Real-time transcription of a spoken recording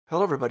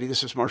Hello, everybody.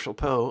 This is Marshall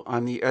Poe.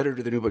 I'm the editor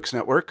of the New Books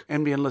Network.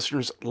 NBN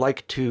listeners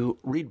like to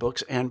read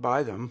books and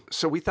buy them.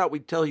 So we thought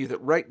we'd tell you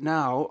that right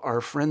now, our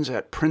friends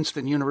at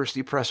Princeton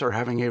University Press are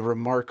having a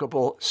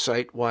remarkable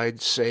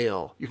site-wide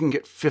sale. You can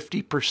get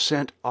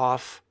 50%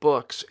 off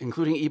books,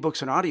 including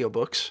ebooks and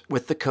audiobooks,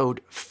 with the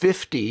code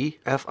 50,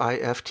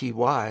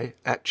 F-I-F-T-Y,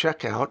 at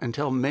checkout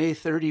until May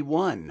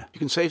 31. You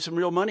can save some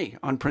real money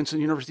on Princeton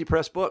University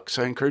Press books.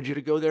 I encourage you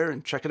to go there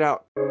and check it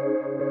out.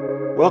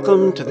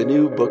 Welcome to the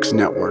New Books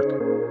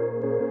Network.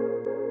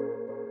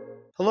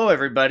 Hello,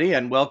 everybody,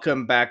 and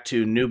welcome back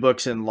to New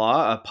Books in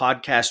Law, a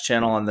podcast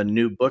channel on the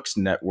New Books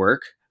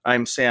Network.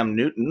 I'm Sam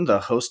Newton, the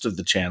host of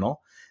the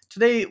channel.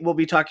 Today, we'll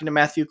be talking to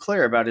Matthew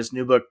Clare about his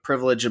new book,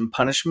 Privilege and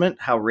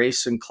Punishment: How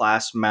Race and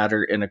Class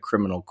Matter in a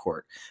Criminal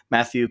Court.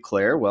 Matthew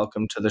Clare,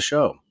 welcome to the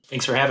show.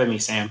 Thanks for having me,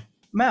 Sam.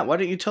 Matt, why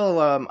don't you tell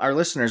our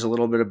listeners a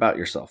little bit about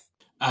yourself?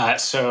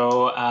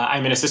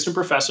 I'm an assistant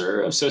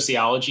professor of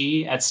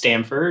sociology at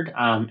Stanford,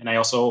 and I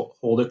also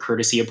hold a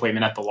courtesy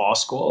appointment at the law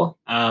school.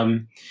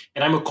 And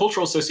I'm a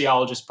cultural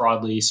sociologist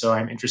broadly, so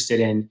I'm interested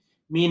in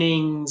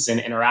meanings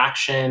and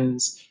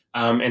interactions,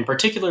 and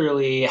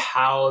particularly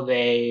how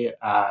they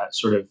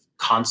sort of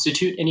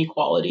constitute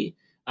inequality,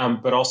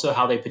 but also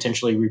how they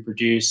potentially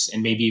reproduce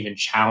and maybe even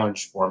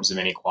challenge forms of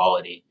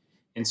inequality.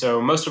 And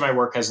so most of my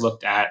work has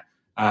looked at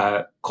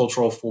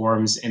cultural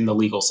forms in the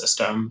legal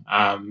system.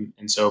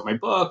 And so my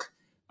book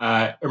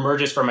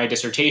emerges from my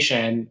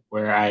dissertation,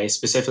 where I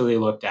specifically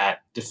looked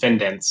at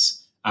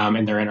defendants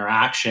and their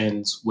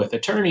interactions with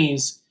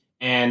attorneys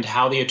and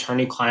how the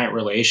attorney-client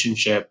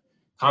relationship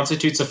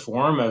constitutes a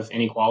form of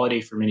inequality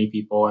for many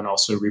people and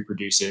also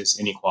reproduces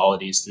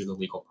inequalities through the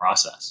legal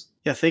process.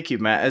 Yeah, thank you,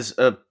 Matt. As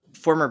a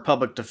former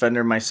public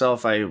defender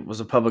myself, I was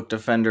a public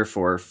defender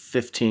for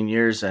 15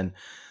 years, and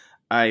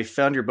I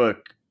found your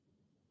book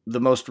the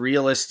most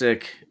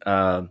realistic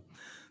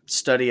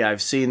study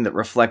I've seen that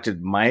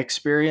reflected my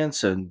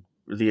experience and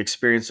the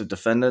experience of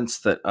defendants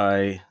that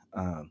I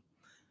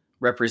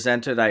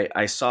represented.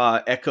 I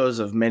saw echoes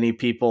of many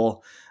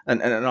people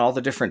and all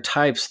the different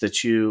types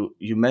that you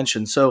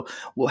mentioned. So,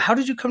 how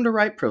did you come to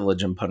write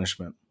Privilege and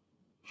Punishment?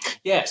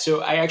 Yeah,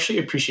 so I actually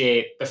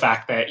appreciate the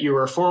fact that you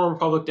were a former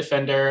public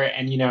defender,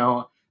 and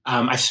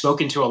I've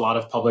spoken to a lot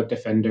of public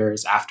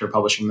defenders after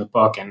publishing the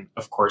book, and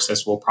of course,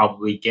 as we'll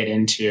probably get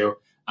into,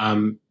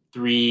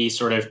 three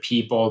sort of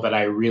people that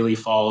I really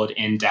followed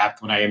in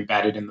depth when I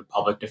embedded in the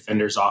public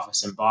defender's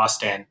office in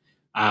Boston,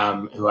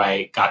 who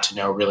I got to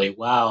know really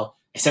well.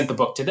 I sent the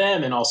book to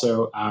them and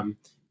also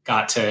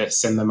got to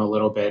send them a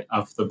little bit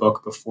of the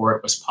book before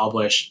it was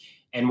published.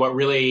 And what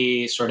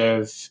really sort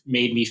of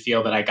made me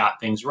feel that I got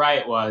things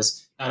right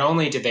was not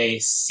only did they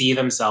see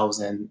themselves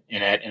in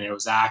it and it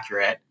was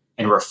accurate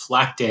and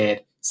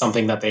reflected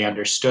something that they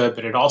understood,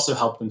 but it also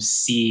helped them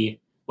see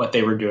what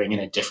they were doing in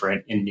a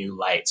different and new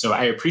light. So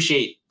I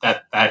appreciate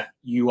that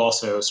you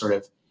also sort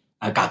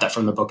of got that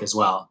from the book as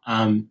well.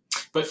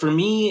 But for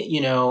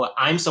me,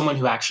 I'm someone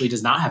who actually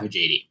does not have a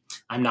JD.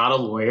 I'm not a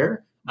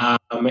lawyer.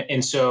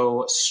 And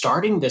so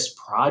starting this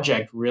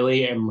project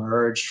really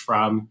emerged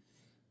from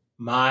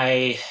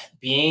my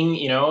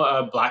being,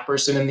 a Black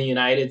person in the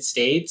United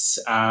States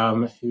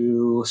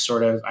who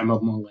I'm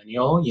a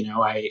millennial.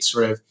 I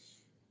sort of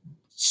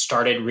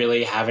started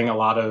really having a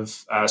lot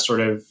of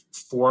sort of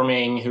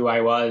forming who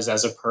I was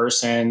as a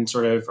person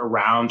sort of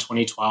around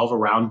 2012,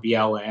 around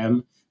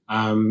BLM,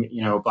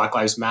 Black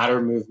Lives Matter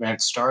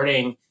movement,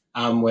 starting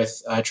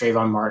with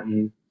Trayvon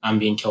Martin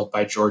being killed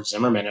by George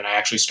Zimmerman. And I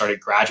actually started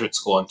graduate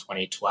school in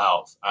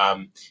 2012.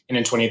 And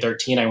in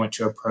 2013, I went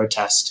to a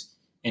protest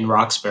in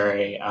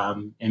Roxbury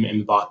in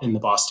the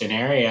Boston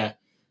area.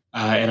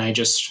 And I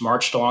just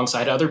marched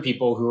alongside other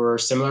people who were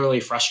similarly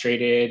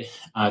frustrated,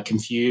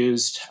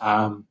 confused,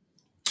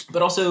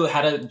 but also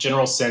had a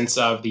general sense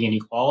of the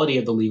inequality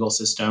of the legal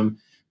system,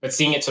 but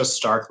seeing it so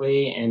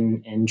starkly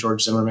in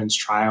George Zimmerman's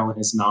trial and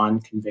his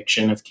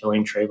non-conviction of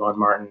killing Trayvon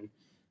Martin,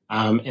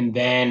 and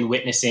then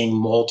witnessing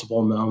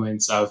multiple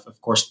moments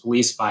of course,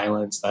 police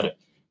violence that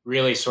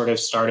really sort of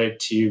started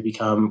to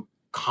become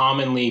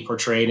commonly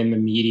portrayed in the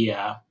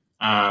media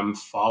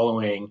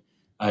following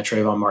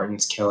Trayvon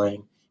Martin's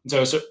killing.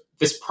 And so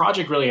this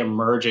project really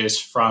emerges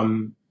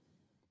from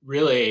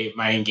really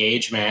my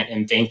engagement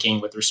and thinking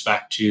with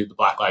respect to the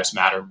Black Lives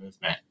Matter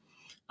movement.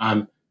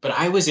 But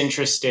I was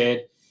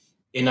interested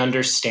in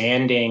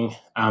understanding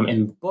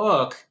in the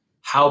book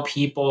how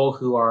people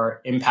who are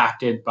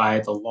impacted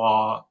by the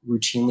law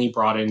routinely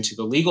brought into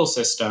the legal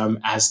system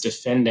as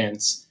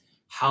defendants,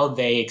 how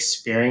they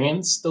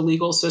experience the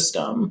legal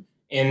system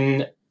in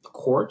the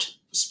court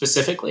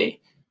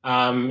specifically.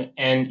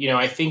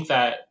 I think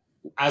that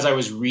as I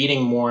was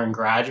reading more in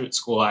graduate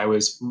school, I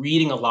was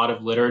reading a lot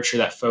of literature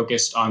that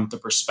focused on the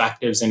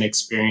perspectives and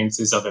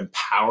experiences of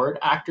empowered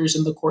actors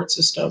in the court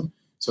system.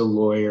 So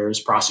lawyers,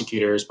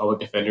 prosecutors, public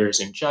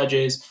defenders, and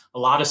judges. A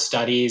lot of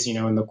studies,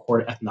 in the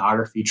court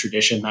ethnography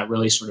tradition that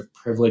really sort of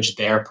privileged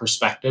their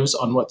perspectives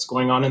on what's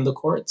going on in the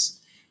courts.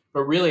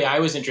 But really, I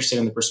was interested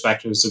in the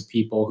perspectives of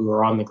people who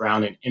are on the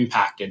ground and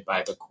impacted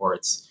by the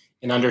courts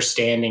and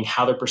understanding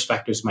how their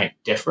perspectives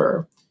might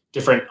differ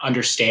different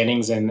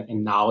understandings and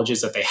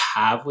knowledges that they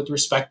have with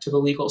respect to the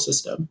legal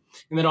system,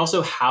 and then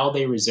also how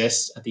they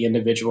resist at the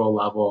individual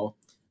level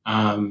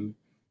and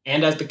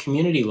at the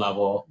community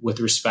level with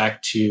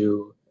respect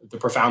to the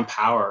profound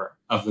power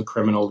of the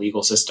criminal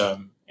legal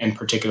system and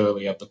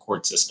particularly of the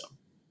court system.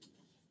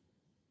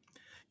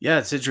 Yeah,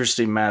 it's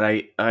interesting, Matt.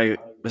 I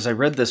as I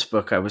read this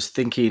book, I was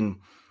thinking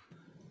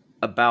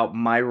about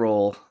my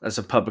role as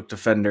a public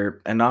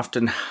defender and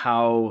often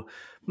how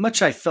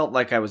much I felt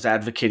like I was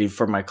advocating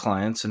for my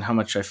clients and how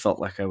much I felt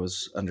like I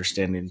was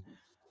understanding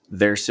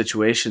their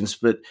situations.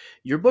 But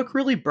your book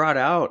really brought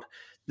out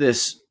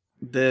this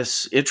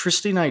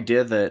interesting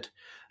idea that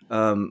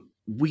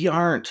we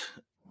aren't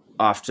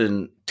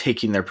often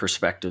taking their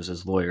perspectives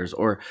as lawyers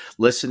or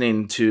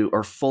listening to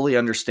or fully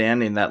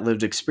understanding that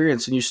lived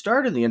experience. And you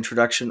start in the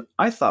introduction,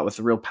 I thought, with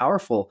a real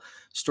powerful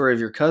story of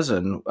your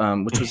cousin,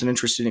 which was an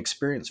interesting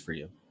experience for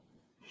you.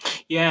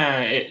 Yeah,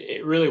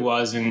 it really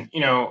was. And,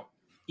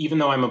 even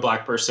though I'm a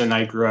Black person,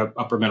 I grew up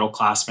upper middle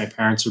class. My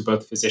parents were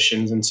both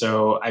physicians. And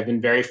so I've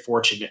been very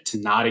fortunate to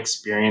not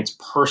experience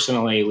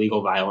personally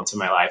legal violence in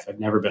my life. I've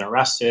never been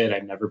arrested.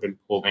 I've never been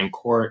pulled in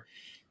court.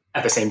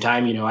 At the same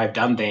time, I've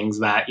done things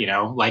that,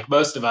 like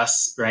most of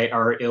us, right,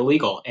 are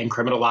illegal and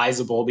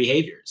criminalizable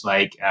behaviors,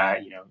 like,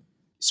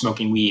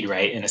 smoking weed,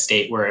 right, in a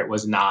state where it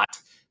was not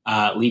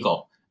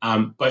legal.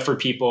 But for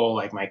people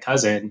like my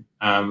cousin,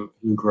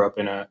 who grew up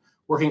in a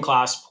working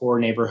class, poor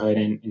neighborhood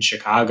in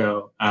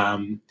Chicago,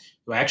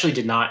 who I actually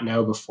did not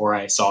know before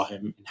I saw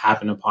him and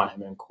happened upon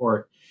him in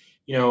court,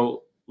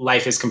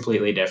 life is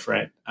completely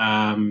different.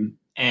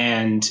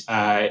 And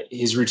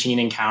his routine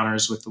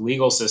encounters with the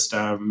legal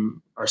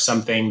system are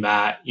something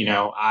that,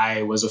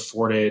 I was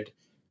afforded,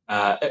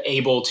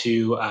 able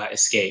to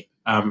escape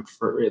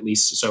for at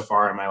least so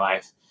far in my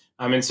life.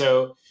 And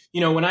so,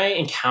 when I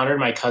encountered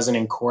my cousin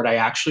in court, I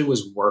actually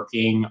was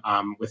working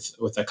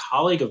with a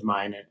colleague of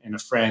mine and a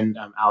friend,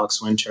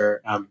 Alex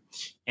Winter,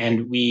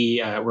 and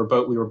we were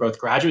both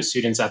graduate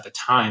students at the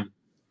time.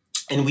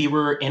 And we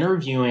were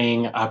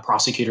interviewing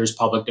prosecutors,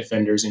 public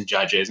defenders, and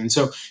judges. And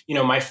so,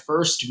 my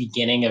first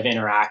beginning of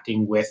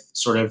interacting with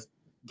sort of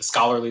the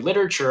scholarly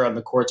literature on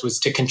the courts was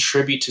to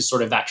contribute to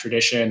sort of that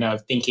tradition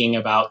of thinking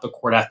about the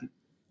court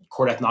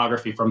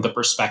ethnography from the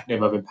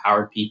perspective of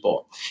empowered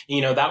people.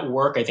 And, that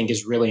work, I think,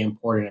 is really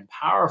important and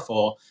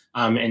powerful.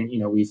 And,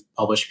 we've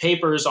published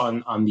papers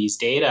on these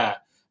data.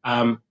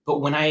 But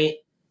when I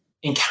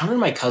encountered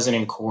my cousin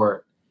in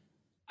court,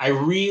 I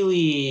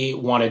really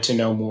wanted to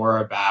know more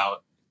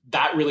about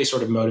that. Really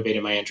sort of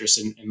motivated my interest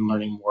in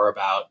learning more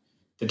about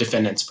the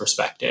defendant's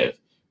perspective.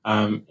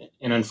 And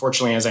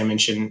unfortunately, as I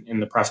mentioned in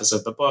the preface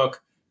of the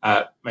book,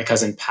 my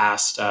cousin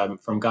passed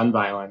from gun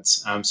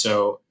violence.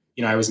 So,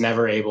 I was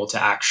never able to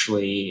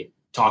actually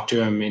talk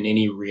to him in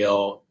any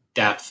real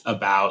depth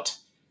about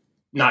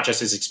not just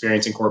his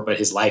experience in court, but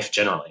his life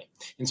generally.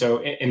 And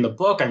so in the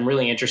book, I'm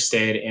really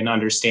interested in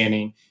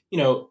understanding,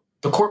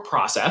 the court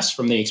process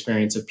from the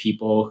experience of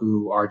people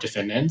who are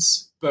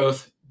defendants,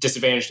 both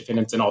disadvantaged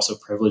defendants and also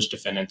privileged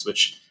defendants,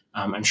 which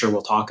I'm sure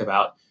we'll talk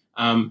about.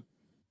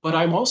 But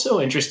I'm also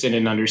interested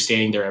in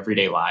understanding their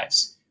everyday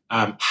lives,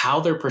 how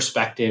their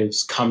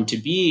perspectives come to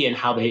be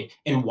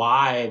and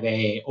why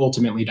they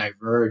ultimately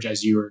diverge,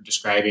 as you were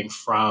describing,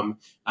 from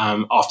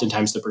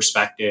oftentimes the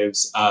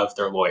perspectives of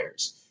their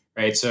lawyers,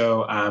 right?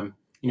 So,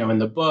 in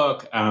the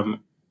book,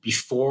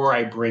 before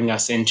I bring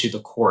us into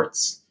the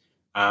courts,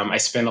 I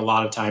spend a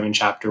lot of time in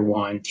chapter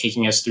 1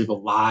 taking us through the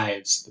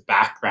lives, the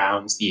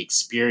backgrounds, the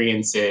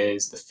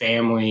experiences, the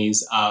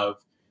families of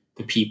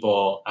the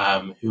people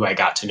who I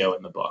got to know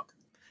in the book.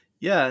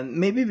 Yeah, and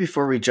maybe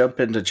before we jump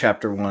into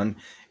chapter 1,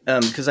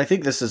 because I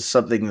think this is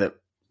something that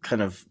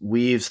kind of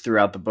weaves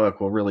throughout the book,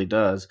 well, really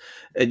does.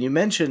 And you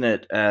mention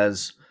it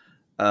as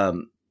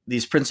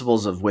these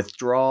principles of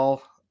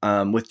withdrawal.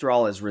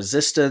 Withdrawal as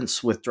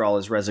resistance, withdrawal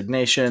as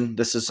resignation.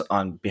 This is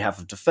on behalf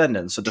of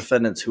defendants. So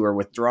defendants who are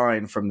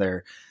withdrawing from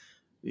their,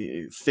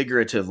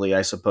 figuratively,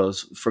 I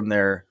suppose, from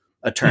their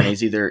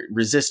attorneys, either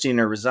resisting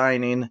or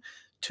resigning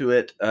to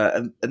it.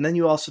 And then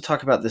you also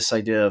talk about this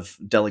idea of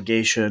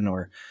delegation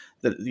or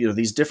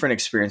these different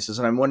experiences.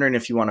 And I'm wondering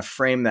if you want to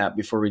frame that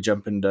before we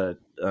jump into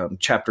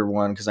chapter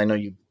 1, because I know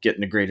you get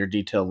into greater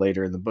detail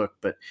later in the book,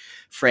 but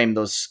frame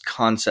those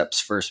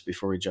concepts first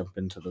before we jump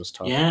into those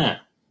topics. Yeah.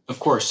 Of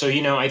course. So,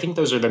 I think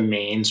those are the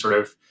main sort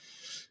of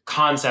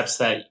concepts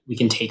that we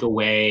can take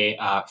away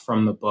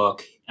from the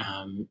book.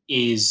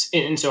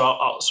 And so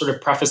I'll sort of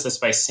preface this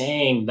by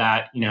saying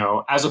that,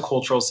 as a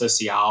cultural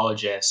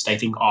sociologist, I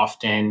think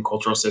often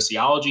cultural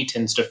sociology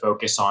tends to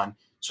focus on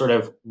sort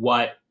of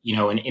what,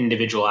 an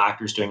individual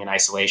actor is doing in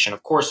isolation,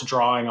 of course,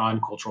 drawing on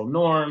cultural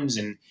norms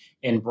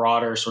and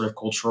broader sort of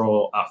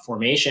cultural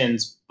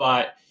formations.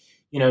 But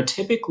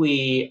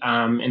typically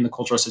in the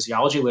cultural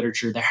sociology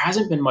literature, there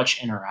hasn't been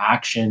much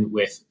interaction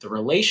with the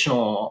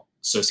relational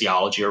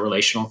sociology or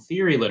relational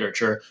theory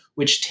literature,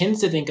 which tends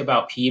to think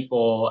about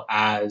people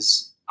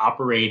as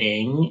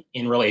operating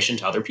in relation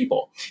to other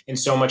people. And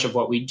so much of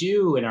what we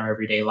do in our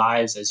everyday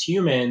lives as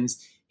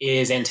humans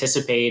is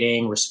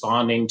anticipating,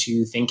 responding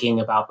to, thinking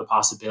about the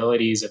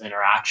possibilities of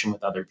interaction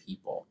with other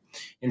people.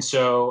 And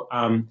so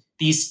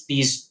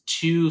these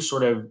two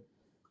sort of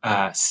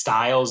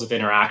styles of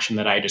interaction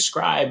that I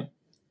describe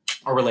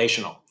are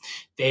relational.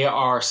 They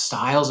are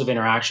styles of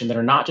interaction that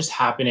are not just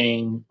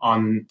happening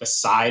on the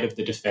side of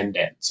the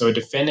defendant. So a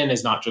defendant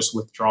is not just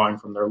withdrawing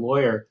from their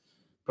lawyer,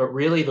 but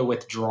really the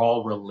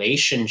withdrawal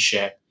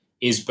relationship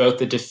is both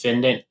the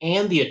defendant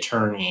and the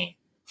attorney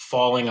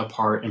falling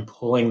apart and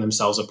pulling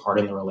themselves apart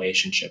in the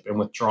relationship and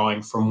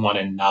withdrawing from one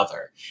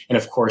another. And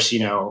of course,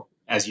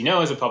 as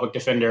a public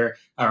defender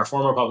or a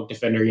former public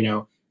defender,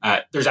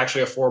 there's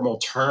actually a formal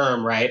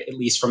term, right? At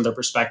least from the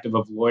perspective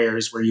of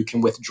lawyers, where you can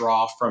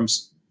withdraw from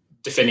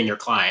defending your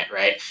client,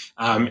 right?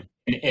 Right.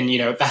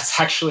 And that's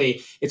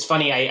actually, it's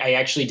funny, I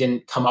actually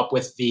didn't come up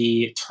with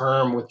the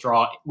term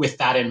withdraw with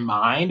that in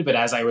mind, but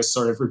as I was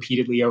sort of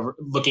repeatedly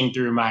looking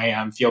through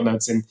my field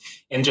notes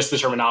and just the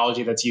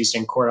terminology that's used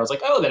in court, I was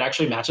like, oh, that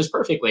actually matches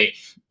perfectly.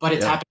 But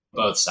it's happening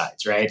on both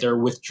sides, right? They're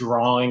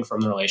withdrawing from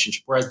the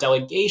relationship. Whereas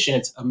delegation,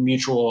 it's a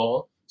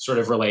mutual sort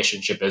of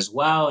relationship as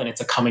well, and it's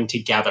a coming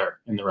together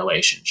in the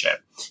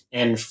relationship.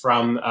 And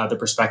from the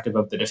perspective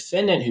of the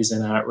defendant who's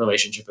in a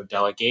relationship of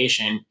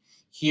delegation,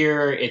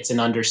 here, it's an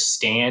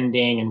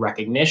understanding and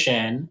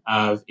recognition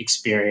of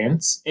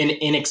inexperience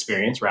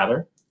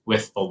rather,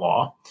 with the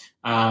law.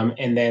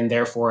 And then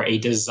therefore a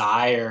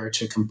desire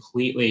to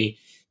completely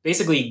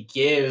basically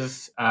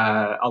give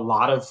a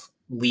lot of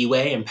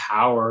leeway and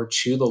power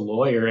to the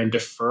lawyer and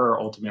defer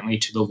ultimately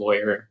to the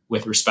lawyer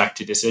with respect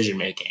to decision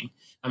making.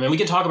 I mean, we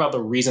can talk about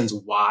the reasons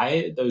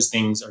why those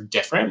things are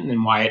different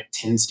and why it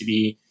tends to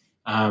be,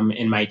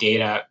 in my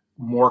data,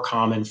 more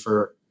common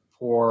for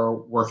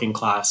poor working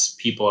class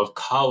people of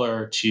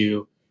color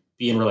to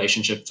be in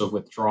relationships of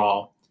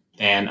withdrawal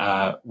than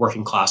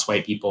working class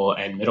white people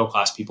and middle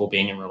class people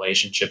being in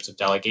relationships of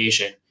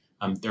delegation.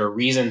 There are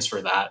reasons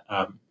for that.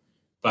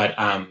 But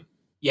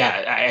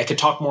I could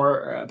talk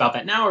more about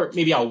that now, or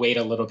maybe I'll wait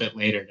a little bit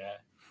later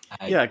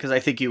to. Because I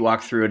think you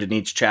walk through it in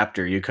each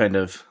chapter. You kind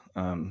of,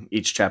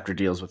 each chapter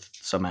deals with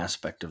some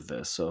aspect of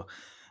this. So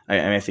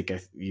I think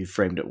you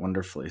framed it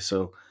wonderfully.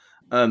 So,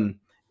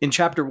 in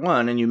chapter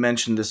 1, and you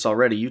mentioned this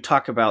already, you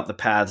talk about the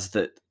paths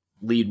that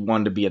lead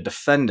one to be a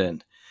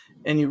defendant.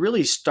 And you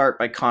really start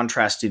by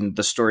contrasting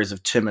the stories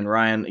of Tim and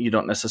Ryan. You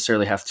don't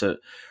necessarily have to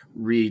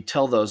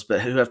retell those, but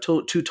who have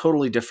two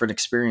totally different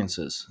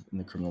experiences in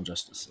the criminal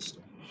justice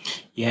system.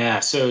 Yeah.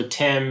 So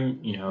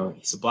Tim,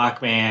 he's a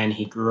Black man.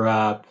 He grew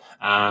up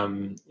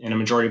in a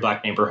majority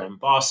Black neighborhood in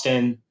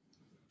Boston.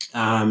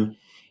 And,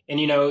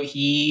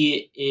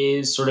 he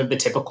is sort of the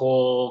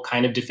typical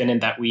kind of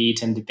defendant that we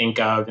tend to think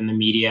of in the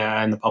media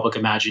and the public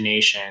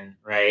imagination,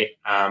 right?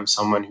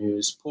 Someone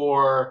who's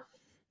poor,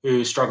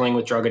 who's struggling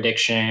with drug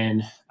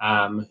addiction,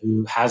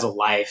 who has a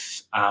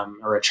life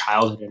or a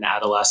childhood and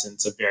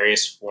adolescence of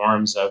various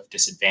forms of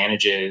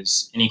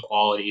disadvantages,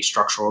 inequality,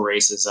 structural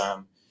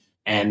racism,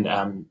 and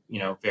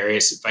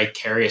various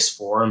vicarious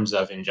forms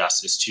of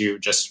injustice too,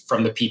 just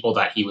from the people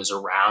that he was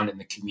around in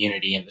the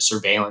community and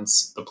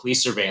the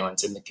police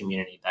surveillance in the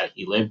community that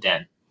he lived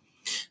in.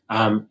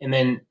 And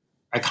then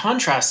I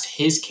contrast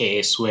his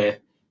case with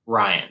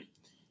Ryan,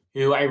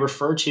 who I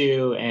refer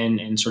to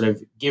and sort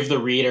of give the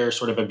reader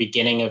sort of a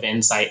beginning of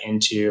insight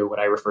into what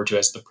I refer to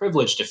as the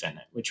privileged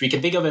defendant, which we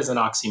can think of as an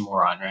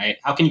oxymoron, right?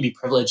 How can you be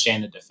privileged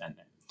and a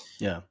defendant?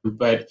 Yeah.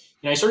 But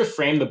I sort of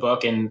frame the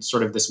book in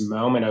sort of this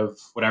moment of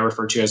what I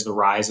refer to as the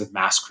rise of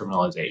mass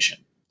criminalization.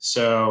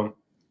 So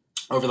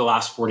over the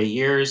last 40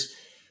 years,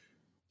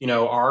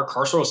 our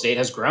carceral state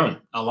has grown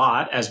a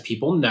lot, as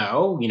people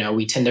know.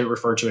 We tend to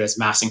refer to it as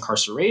mass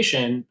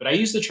incarceration, but I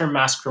use the term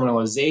mass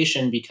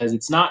criminalization because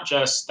it's not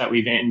just that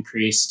we've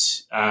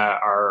increased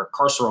our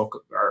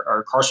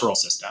carceral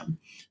system,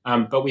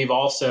 but we've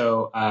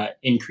also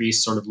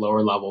increased sort of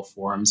lower level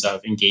forms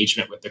of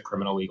engagement with the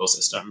criminal legal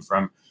system,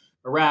 from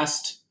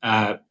arrest,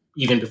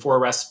 even before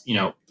arrest,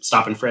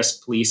 stop and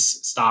frisk, police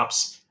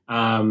stops,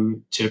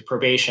 to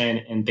probation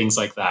and things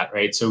like that,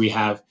 right? So we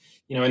have,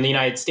 in the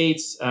United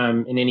States,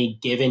 in any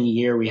given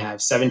year, we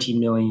have 17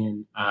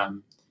 million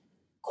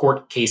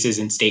court cases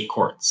in state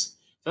courts.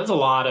 So that's a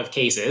lot of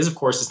cases. Of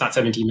course, it's not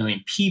 17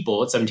 million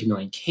people, it's 17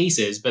 million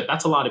cases, but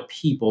that's a lot of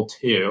people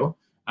too,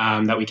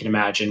 that we can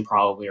imagine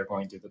probably are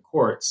going through the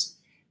courts.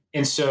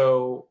 And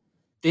so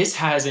this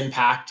has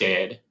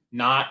impacted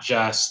not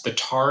just the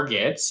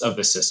targets of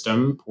the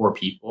system, poor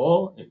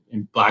people,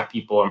 and Black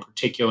people in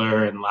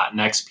particular, and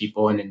Latinx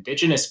people and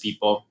Indigenous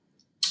people,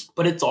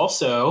 but it's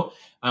also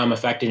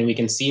affected, and we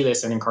can see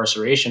this in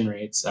incarceration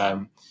rates.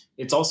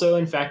 It's also,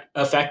 in fact,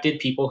 affected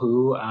people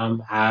who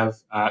have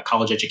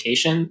college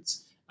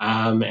educations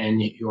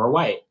and who are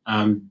white.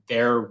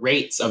 Their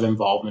rates of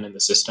involvement in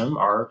the system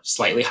are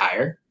slightly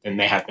higher than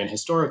they have been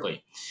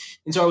historically.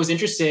 And so I was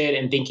interested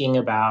in thinking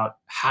about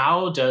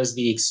how does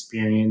the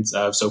experience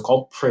of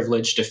so-called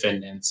privileged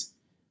defendants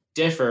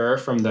differ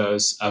from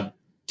those of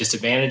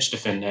disadvantaged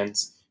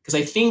defendants? Because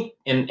I think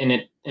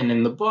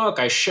in the book,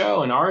 I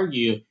show and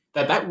argue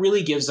that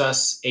really gives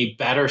us a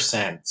better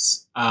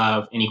sense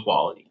of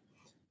inequality.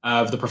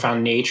 of the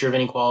profound nature of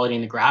inequality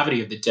and the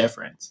gravity of the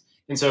difference.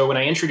 And so when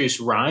I introduced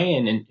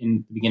Ryan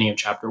in the beginning of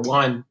chapter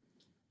 1,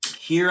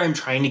 here I'm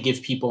trying to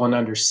give people an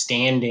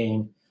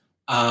understanding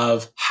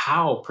of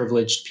how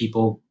privileged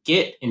people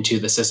get into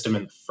the system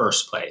in the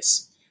first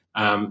place.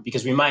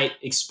 Because we might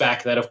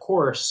expect that, of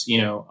course,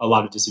 a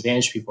lot of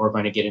disadvantaged people are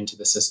going to get into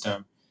the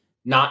system,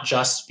 not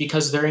just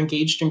because they're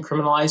engaged in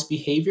criminalized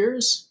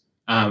behaviors,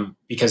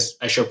 because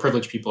I show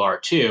privileged people are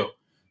too,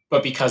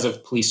 but because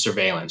of police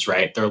surveillance,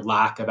 right? Their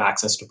lack of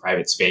access to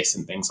private space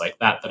and things like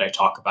that I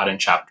talk about in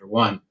chapter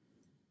 1.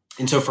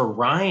 And so for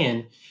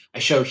Ryan, I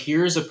show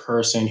here's a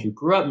person who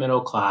grew up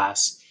middle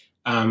class,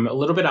 a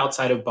little bit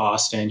outside of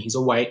Boston. He's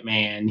a white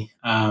man.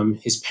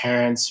 His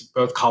parents,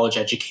 both college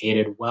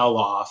educated, well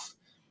off.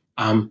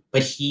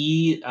 But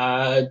he,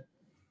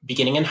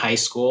 beginning in high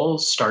school,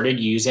 started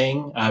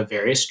using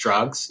various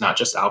drugs, not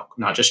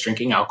just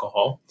drinking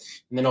alcohol.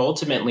 And then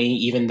ultimately,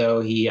 even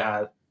though he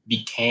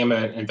became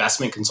an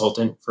investment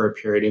consultant for a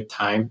period of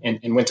time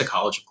and went to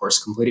college, of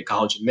course, completed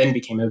college, and then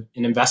became an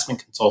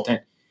investment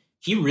consultant,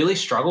 he really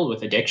struggled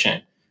with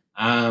addiction.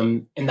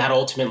 And that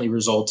ultimately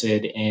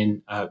resulted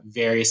in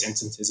various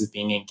instances of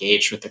being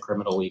engaged with the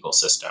criminal legal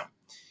system.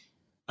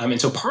 And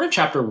so part of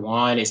chapter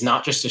 1 is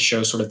not just to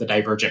show sort of the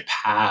divergent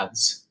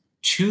paths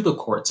to the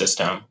court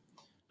system,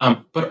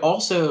 but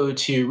also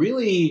to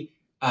really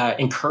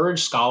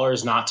encourage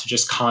scholars not to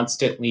just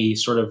constantly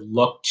sort of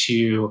look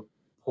to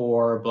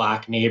poor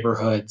Black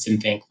neighborhoods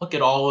and think, look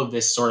at all of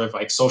this sort of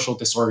like social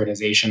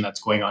disorganization that's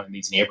going on in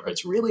these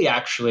neighborhoods. Really,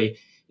 actually,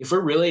 if we're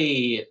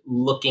really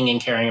looking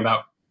and caring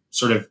about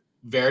sort of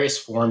various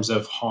forms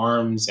of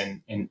harms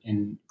and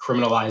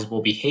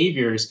criminalizable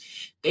behaviors,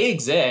 they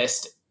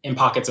exist in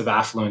pockets of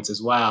affluence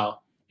as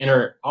well, and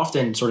are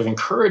often sort of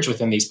encouraged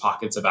within these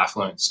pockets of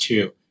affluence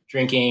too.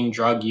 Drinking,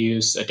 drug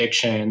use,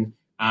 addiction.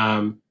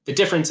 The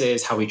difference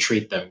is how we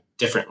treat them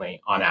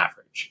differently on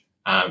average.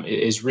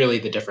 Is really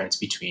the difference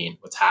between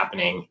what's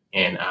happening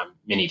in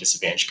many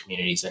disadvantaged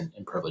communities and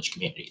privileged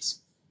communities.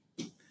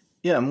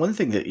 Yeah, and one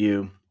thing that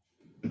you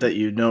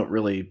note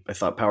really, I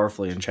thought,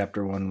 powerfully in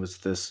chapter 1 was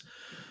this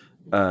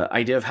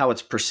idea of how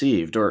it's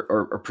perceived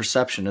or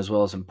perception as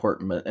well as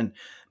important. And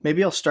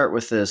maybe I'll start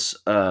with this.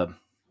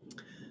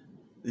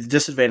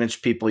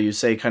 Disadvantaged people, you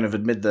say, kind of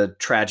amid the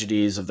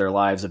tragedies of their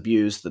lives,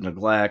 abuse, the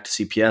neglect,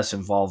 CPS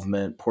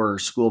involvement, poor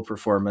school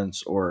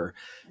performance, or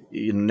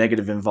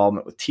negative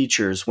involvement with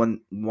teachers.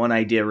 One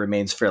idea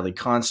remains fairly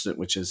constant,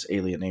 which is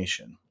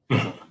alienation.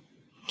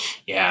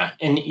 Yeah,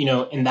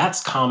 and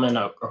that's common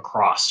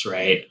across,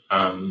 right?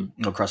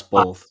 Across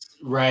both.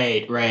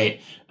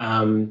 Right.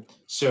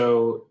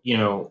 So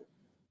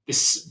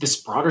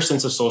this broader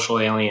sense of social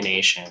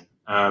alienation.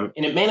 And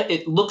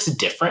it looks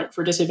different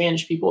for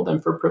disadvantaged people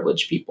than for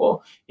privileged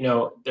people.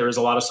 There is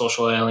a lot of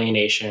social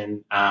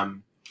alienation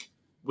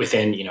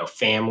within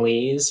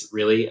families,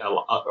 really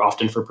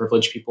often for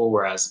privileged people,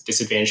 whereas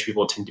disadvantaged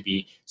people tend to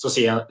be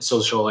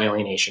social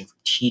alienation from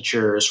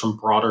teachers, from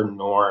broader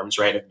norms,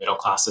 right, of middle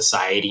class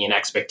society and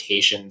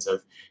expectations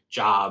of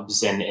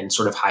jobs and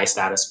sort of high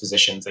status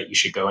positions that you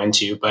should go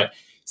into. But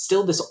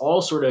still, this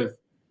all sort of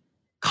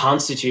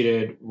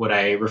constituted what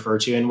I refer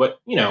to and what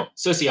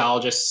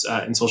sociologists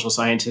and social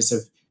scientists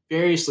have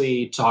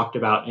variously talked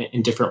about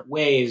in different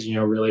ways.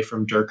 Really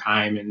from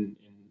Durkheim and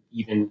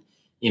even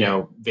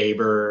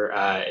Weber,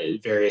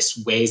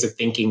 various ways of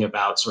thinking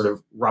about sort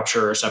of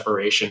rupture or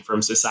separation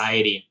from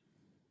society.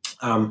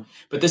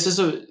 But this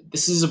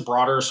is a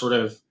broader sort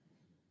of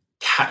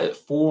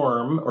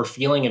form or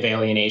feeling of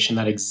alienation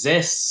that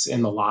exists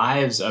in the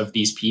lives of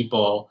these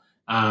people,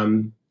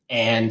 and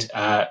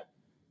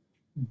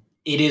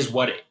it is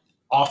what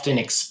often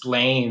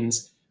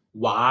explains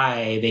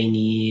why they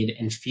need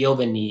and feel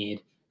the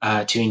need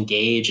to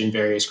engage in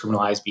various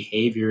criminalized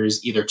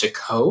behaviors, either to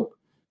cope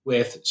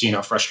with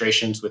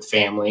frustrations with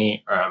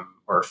family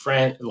or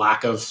friend,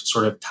 lack of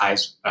sort of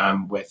ties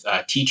with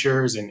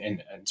teachers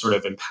and sort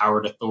of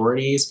empowered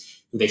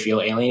authorities who they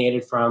feel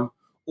alienated from,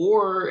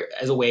 or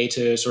as a way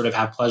to sort of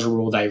have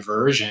pleasurable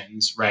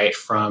diversions, right,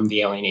 from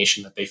the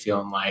alienation that they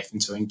feel in life.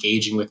 And so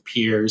engaging with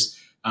peers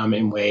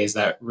in ways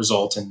that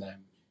result in them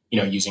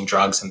using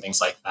drugs and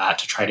things like that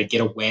to try to get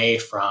away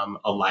from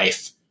a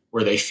life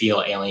where they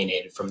feel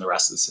alienated from the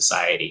rest of the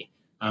society.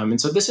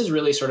 And so this is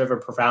really sort of a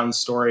profound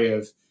story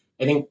of,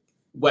 I think,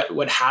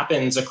 what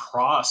happens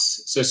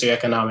across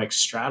socioeconomic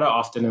strata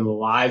often in the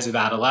lives of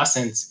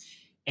adolescents.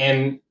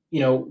 And,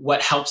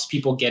 what helps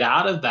people get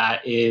out of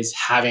that is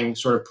having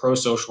sort of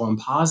pro-social and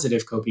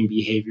positive coping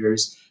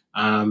behaviors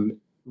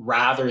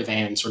rather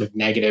than sort of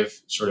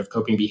negative sort of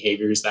coping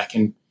behaviors that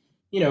can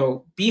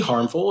be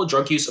harmful.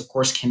 Drug use, of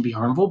course, can be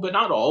harmful, but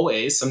not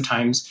always.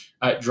 Sometimes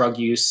drug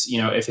use,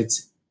 if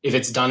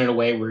it's done in a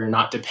way where you're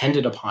not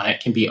dependent upon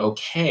it, can be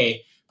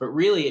okay. But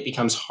really, it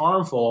becomes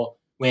harmful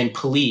when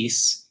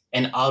police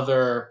and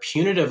other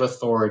punitive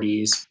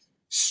authorities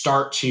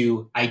start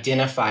to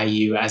identify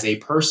you as a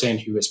person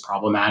who is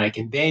problematic.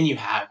 And then you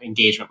have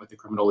engagement with the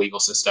criminal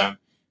legal system,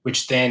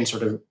 which then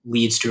sort of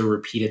leads to a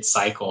repeated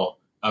cycle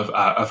of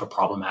a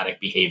problematic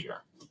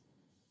behavior.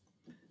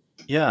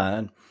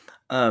 Yeah.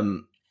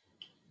 Um,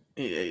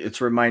 it's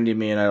reminding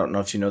me, and I don't know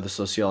if you know the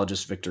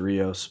sociologist Victor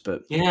Rios,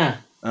 but Yeah.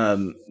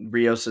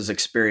 Rios's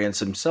experience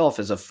himself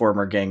as a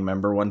former gang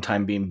member, one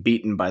time being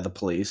beaten by the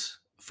police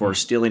for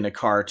stealing a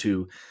car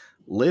to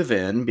live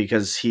in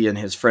because he and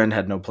his friend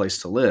had no place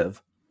to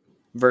live,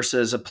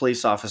 versus a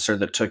police officer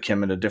that took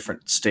him at a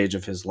different stage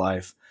of his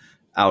life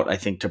out, I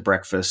think, to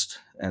breakfast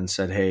and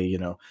said, "Hey,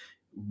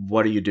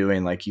 what are you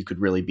doing? Like, you could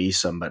really be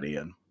somebody."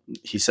 And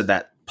he said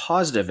that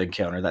positive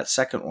encounter, that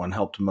second one,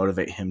 helped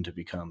motivate him to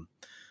become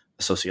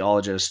a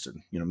sociologist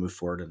and, move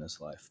forward in his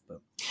life.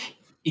 But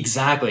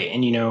Exactly.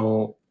 And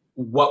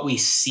what we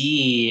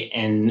see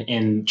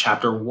in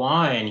chapter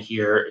 1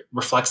 here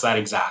reflects that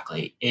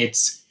exactly.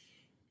 It's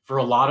for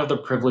a lot of the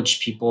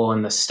privileged people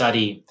in the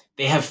study,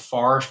 they have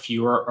far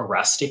fewer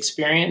arrest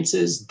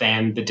experiences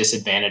than the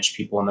disadvantaged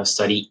people in the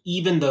study,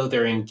 even though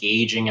they're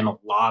engaging in a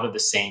lot of the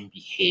same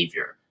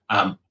behavior,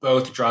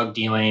 both drug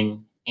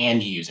dealing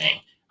and using,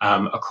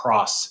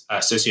 across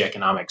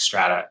socioeconomic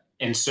strata.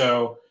 And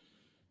so,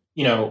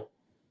 you know,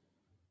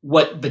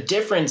 what the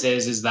difference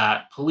is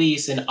that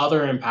police and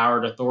other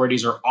empowered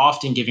authorities are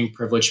often giving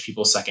privileged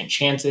people second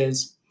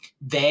chances.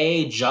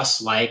 They,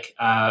 just like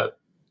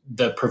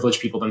the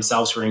privileged people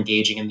themselves who are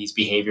engaging in these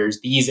behaviors,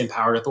 these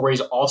empowered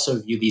authorities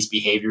also view these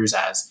behaviors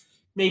as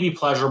maybe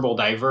pleasurable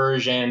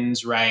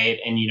diversions, right?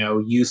 And,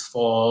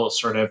 youthful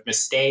sort of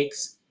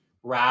mistakes,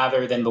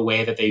 rather than the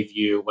way that they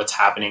view what's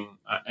happening,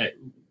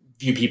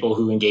 view people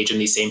who engage in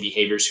these same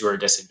behaviors who are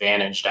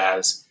disadvantaged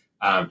as,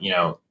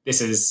 this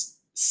is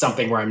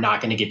something where I'm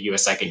not going to give you a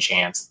second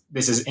chance.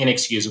 This is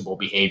inexcusable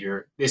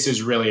behavior. This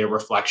is really a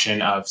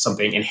reflection of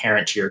something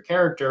inherent to your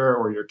character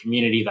or your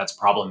community that's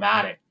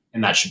problematic,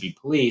 and that should be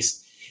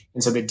policed.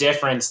 And so the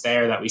difference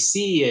there that we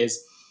see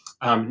is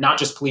not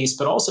just police,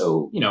 but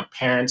also,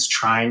 parents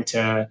trying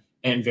to,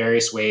 in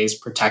various ways,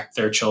 protect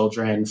their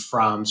children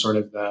from sort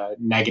of the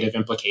negative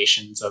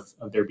implications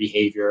of their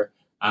behavior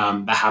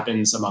that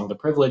happens among the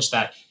privileged,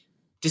 that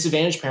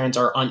disadvantaged parents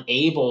are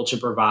unable to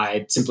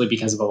provide simply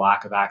because of a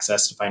lack of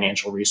access to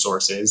financial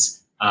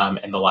resources,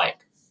 and the like.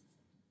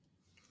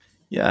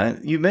 Yeah,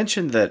 you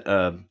mentioned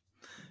that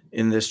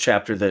in this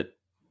chapter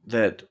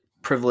that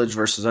privileged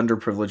versus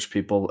underprivileged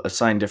people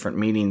assign different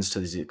meanings to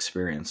these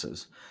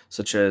experiences,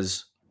 such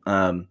as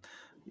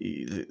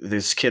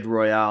this kid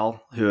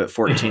Royale, who at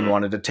 14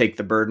 wanted to take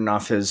the burden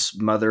off his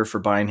mother for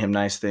buying him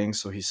nice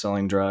things, so he's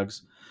selling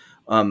drugs,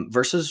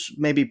 versus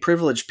maybe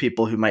privileged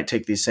people who might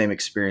take these same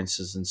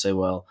experiences and say,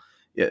 well,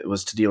 it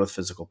was to deal with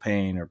physical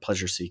pain or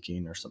pleasure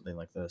seeking or something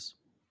like this.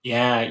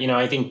 Yeah,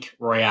 I think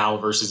Royale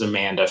versus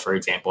Amanda, for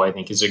example, I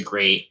think is a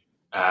great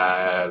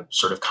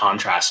sort of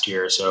contrast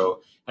here.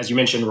 So, as you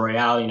mentioned,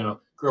 Royale,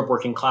 grew up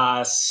working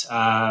class.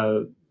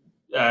 It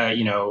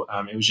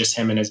was just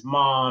him and his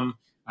mom.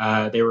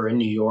 They were in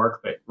New York,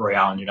 but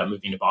Royale ended up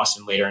moving to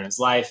Boston later in his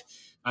life.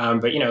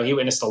 But he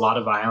witnessed a lot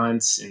of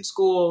violence in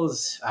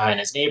schools, in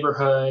his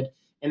neighborhood,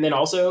 and then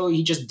also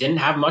he just didn't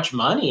have much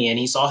money, and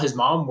he saw his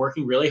mom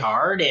working really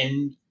hard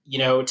and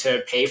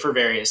to pay for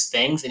various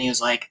things, and he was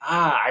like,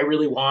 I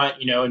really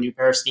want a new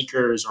pair of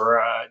sneakers or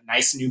a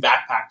nice new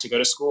backpack to go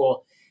to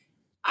school.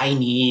 I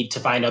need to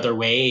find other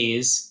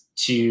ways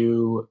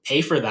to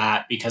pay for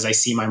that because I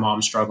see my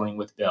mom struggling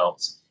with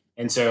bills.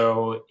 And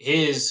so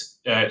his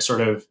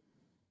sort of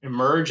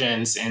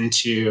emergence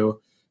into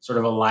sort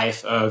of a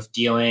life of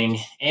dealing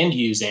and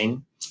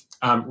using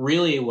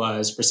really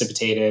was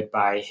precipitated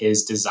by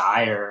his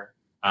desire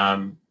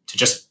to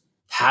just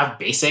have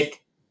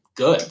basic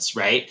goods,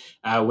 right?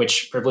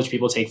 Which privileged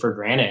people take for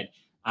granted.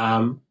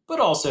 But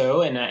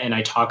also, and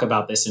I talk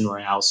about this in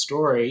Royale's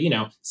story,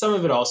 some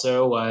of it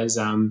also was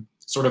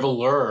sort of a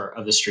lure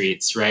of the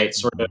streets, right?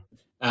 Sort of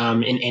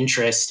an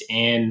interest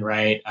in,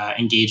 right,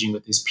 engaging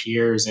with his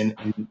peers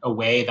in a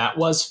way that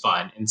was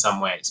fun in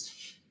some ways.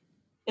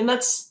 And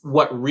that's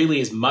what really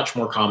is much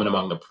more common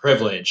among the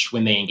privileged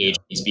when they engage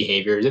in these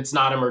behaviors. It's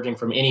not emerging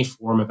from any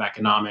form of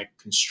economic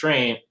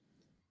constraint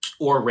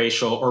or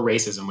racial or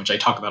racism, which I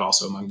talk about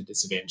also among the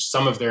disadvantaged.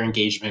 Some of their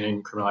engagement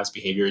in criminalized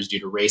behavior is due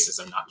to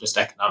racism, not just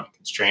economic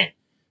constraint.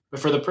 But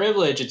for the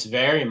privileged, it's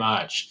very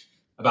much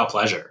about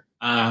pleasure,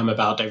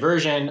 about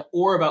diversion,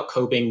 or about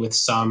coping with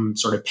some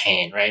sort of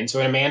pain, right? And so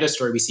in Amanda's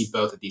story, we see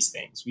both of these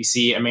things. We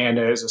see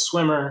Amanda as a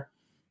swimmer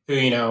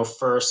who,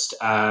 first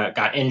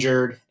got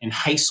injured in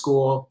high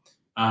school.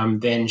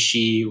 Then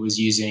she was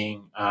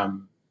using,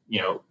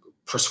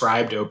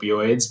 prescribed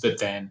opioids, but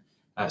then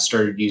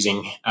started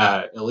using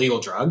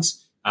illegal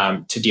drugs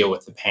to deal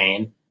with the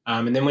pain.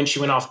 And then when she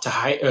went off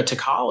to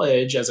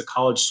college as a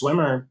college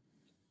swimmer,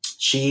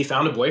 she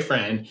found a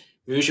boyfriend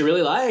who she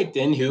really liked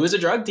and who was a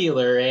drug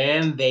dealer.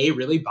 And they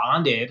really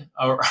bonded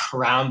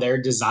around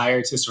their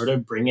desire to sort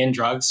of bring in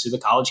drugs to the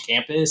college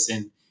campus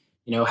and,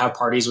 have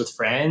parties with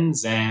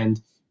friends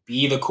and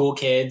be the cool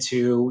kids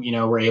who,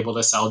 were able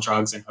to sell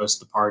drugs and host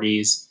the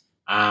parties.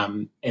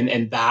 And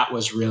that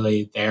was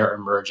really their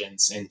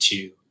emergence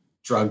into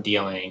drug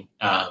dealing,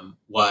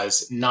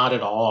 was not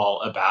at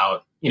all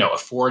about,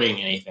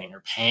 affording anything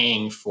or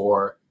paying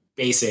for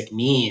basic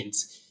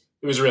needs.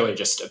 It was really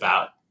just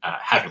about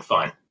having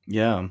fun.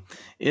 Yeah.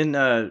 In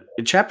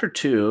chapter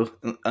 2,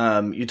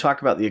 you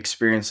talk about the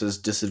experiences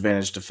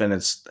disadvantaged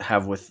defendants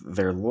have with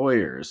their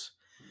lawyers.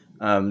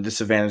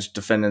 Disadvantaged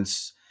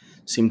defendants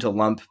seem to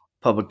lump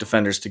public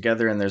defenders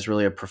together, and there's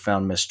really a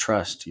profound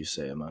mistrust, you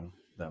say, among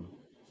them.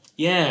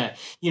 Yeah,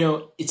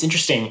 it's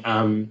interesting.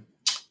 I'm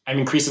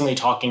increasingly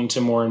talking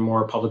to more and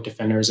more public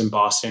defenders in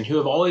Boston who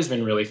have always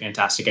been really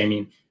fantastic. I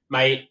mean,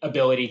 my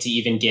ability to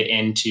even get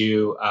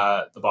into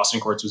the Boston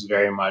courts was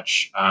very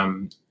much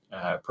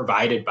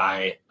provided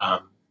by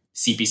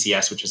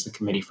CPCS, which is the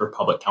Committee for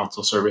Public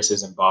Counsel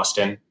Services in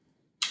Boston.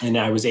 And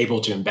I was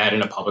able to embed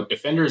in a public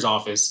defender's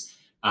office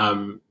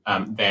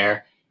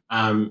there.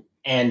 And,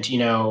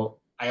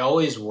 I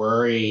always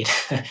worried,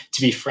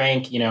 to be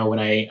frank, when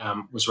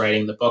I was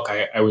writing the book,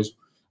 I was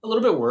a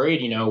little bit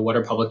worried, what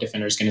are public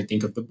defenders going to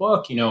think of the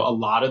book? A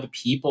lot of the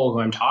people who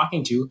I'm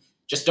talking to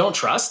just don't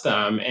trust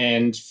them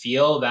and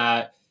feel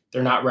that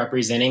they're not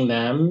representing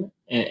them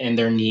and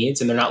their needs,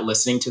 and they're not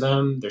listening to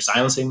them. They're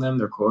silencing them.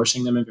 They're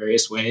coercing them in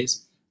various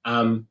ways.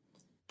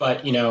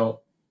 But,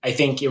 I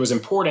think it was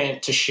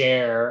important to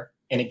share.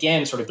 And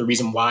again, sort of the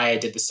reason why I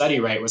did the study,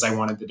 right, was I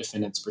wanted the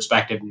defendant's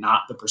perspective,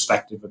 not the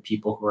perspective of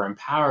people who are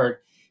empowered.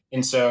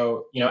 And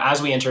so,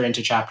 as we enter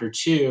into chapter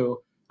 2,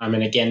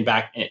 and again,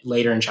 back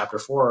later in chapter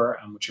 4,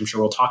 which I'm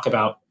sure we'll talk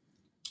about,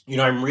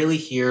 I'm really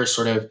here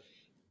sort of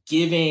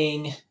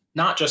giving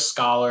not just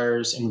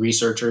scholars and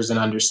researchers an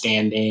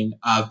understanding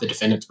of the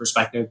defendant's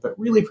perspective, but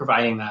really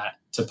providing that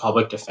to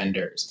public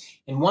defenders.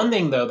 And one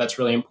thing, though, that's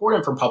really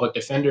important for public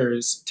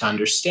defenders to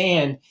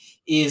understand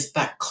is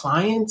that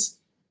clients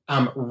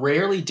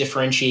rarely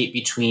differentiate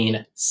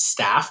between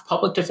staff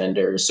public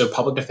defenders, so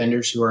public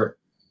defenders who are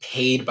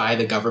paid by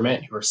the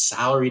government, who are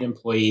salaried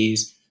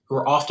employees, who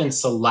are often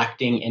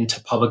selecting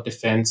into public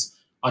defense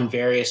on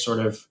various sort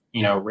of,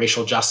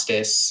 racial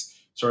justice,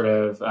 sort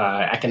of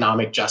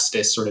economic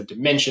justice sort of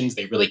dimensions.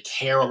 They really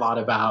care a lot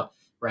about,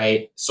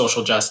 right,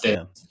 social justice.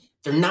 Yeah.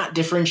 They're not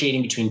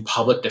differentiating between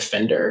public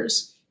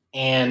defenders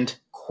and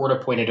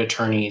court-appointed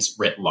attorneys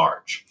writ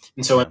large.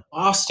 And so in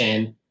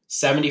Boston,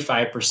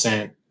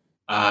 75%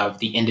 of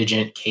the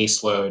indigent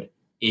caseload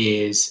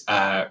is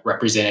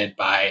represented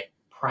by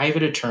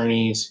private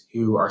attorneys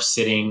who are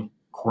sitting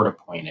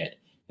court-appointed.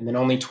 And then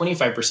only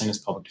 25% is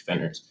public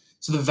defenders.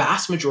 So the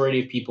vast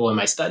majority of people in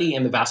my study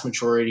and the vast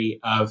majority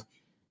of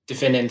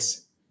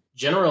defendants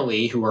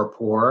generally who are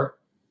poor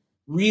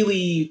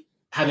really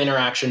have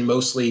interaction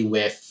mostly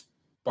with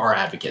bar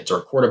advocates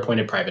or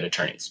court-appointed private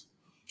attorneys.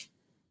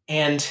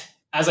 And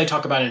as I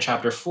talk about in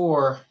chapter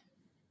 4,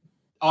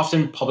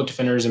 often public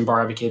defenders and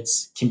bar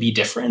advocates can be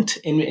different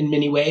in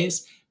many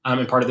ways.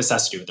 And part of this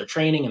has to do with their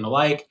training and the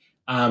like.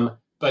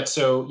 But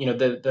so,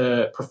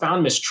 the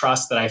profound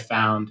mistrust that I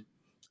found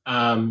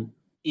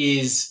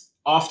is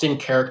often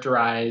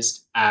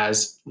characterized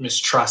as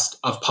mistrust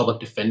of public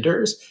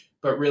defenders,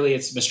 but really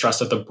it's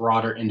mistrust of the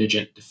broader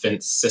indigent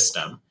defense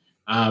system.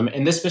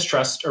 And this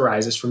mistrust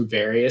arises from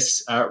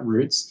various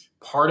roots.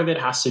 Part of it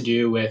has to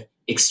do with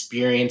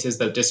experiences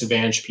that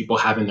disadvantaged people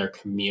have in their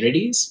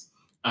communities,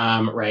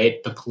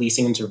 right? The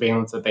policing and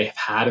surveillance that they have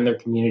had in their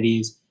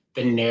communities,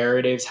 the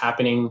narratives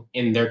happening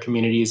in their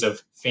communities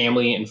of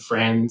family and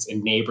friends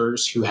and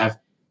neighbors who have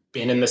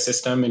been in the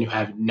system and who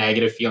have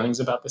negative feelings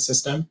about the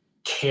system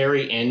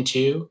carry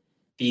into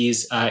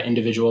these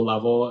individual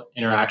level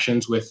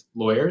interactions with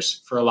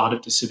lawyers for a lot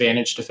of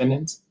disadvantaged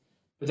defendants.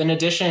 But in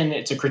addition,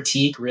 it's a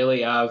critique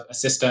really of a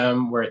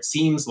system where it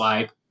seems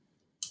like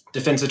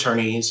defense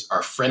attorneys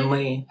are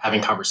friendly,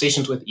 having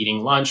conversations with,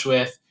 eating lunch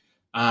with,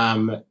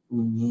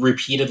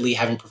 repeatedly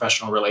having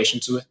professional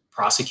relations with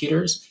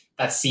prosecutors.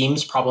 That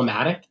seems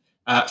problematic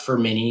for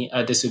many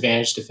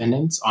disadvantaged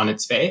defendants on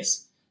its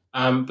face.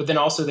 But then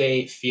also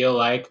they feel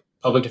like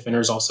public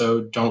defenders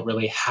also don't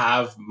really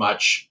have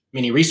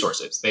many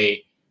resources.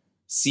 They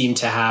seem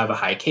to have a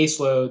high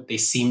caseload. They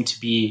seem to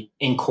be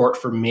in court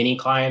for many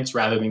clients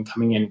rather than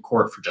coming in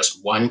court for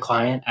just one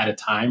client at a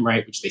time,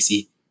 right? Which they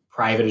see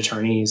private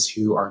attorneys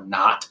who are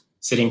not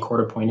sitting court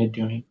appointed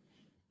doing.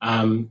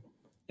 And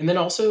then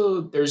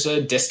also there's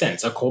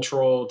a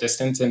cultural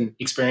distance and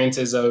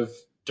experiences of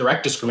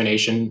direct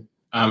discrimination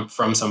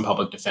from some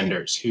public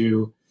defenders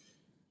who,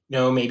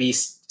 maybe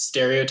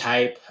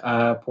stereotype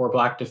poor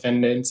Black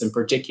defendants in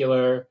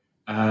particular,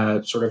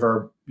 sort of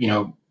are,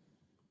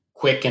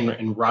 quick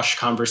and rush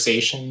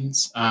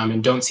conversations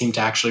and don't seem to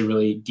actually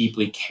really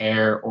deeply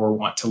care or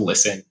want to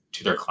listen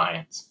to their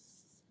clients.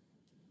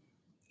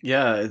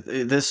 Yeah,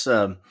 this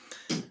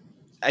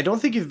I don't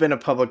think you've been a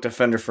public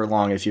defender for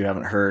long if you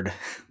haven't heard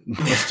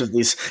most of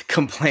these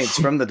complaints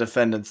from the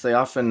defendants. They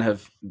often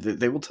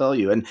they will tell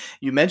you, and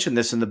you mentioned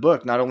this in the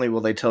book, not only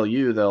will they tell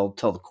you, they'll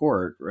tell the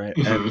court, right?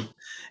 Mm-hmm.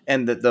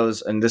 And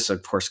that and this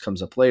of course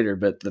comes up later,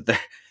 but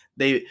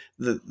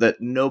that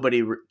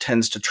nobody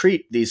tends to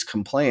treat these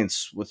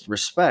complaints with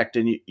respect.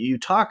 And you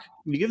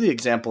give the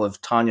example of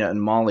Tanya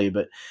and Molly,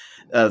 but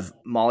of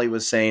Molly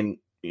was saying,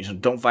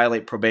 don't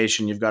violate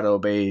probation. You've got to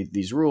obey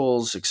these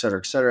rules, et cetera,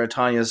 et cetera.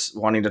 Tanya's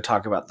wanting to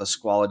talk about the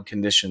squalid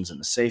conditions in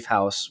the safe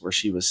house where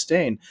she was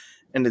staying.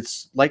 And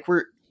it's like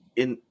we're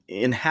in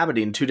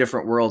inhabiting two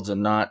different worlds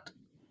and not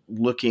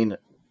looking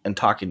and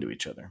talking to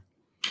each other.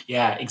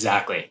 Yeah,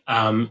 exactly.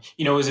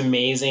 It was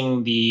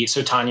amazing.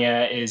 So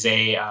Tanya is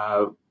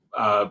a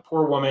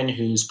poor woman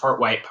who's part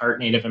white, part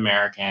Native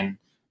American.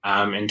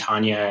 And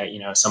Tanya,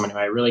 someone who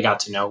I really got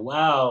to know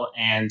well.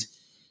 And,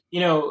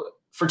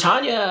 for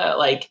Tanya,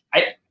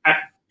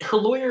 her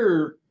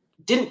lawyer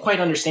didn't quite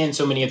understand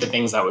so many of the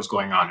things that was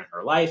going on in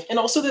her life, and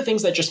also the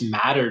things that just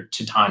mattered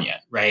to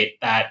Tanya, right?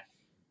 That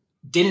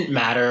didn't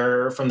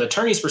matter from the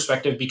attorney's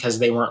perspective because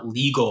they weren't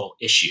legal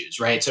issues,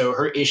 right? So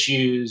her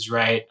issues,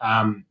 right,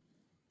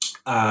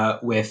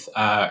 with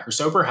her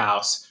sober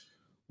house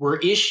were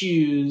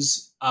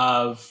issues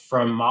of,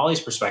 from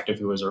Molly's perspective,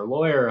 who was her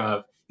lawyer,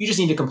 of you just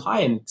need to comply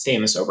and stay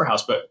in the sober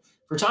house. But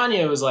for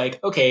Tanya, it was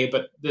like, okay,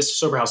 but this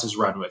sober house is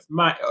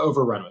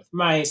overrun with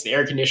mice. The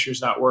air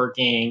conditioner's not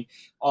working.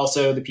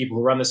 Also, the people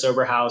who run the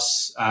sober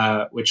house,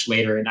 which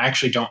later, and I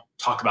actually don't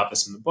talk about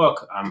this in the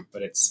book,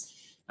 but it's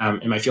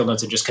in my field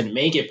notes, I just couldn't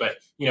make it. But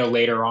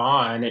later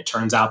on, it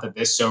turns out that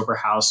this sober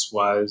house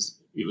was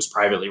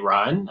privately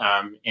run,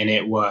 and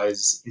it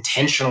was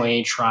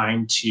intentionally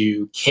trying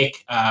to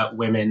kick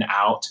women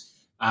out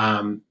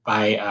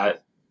by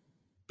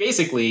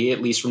basically,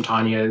 at least from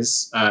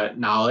Tanya's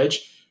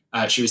knowledge,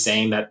 she was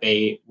saying that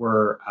they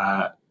were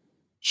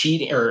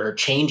cheating or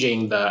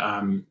changing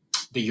the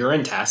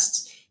urine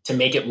tests to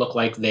make it look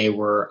like they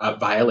were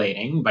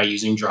violating by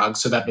using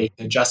drugs, so that they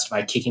could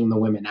justify kicking the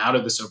women out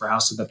of the sober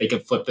house, so that they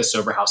could flip the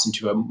sober house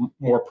into a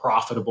more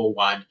profitable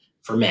one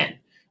for men.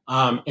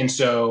 And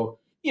so,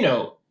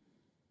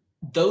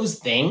 those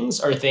things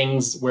are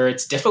things where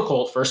it's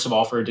difficult, first of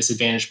all, for a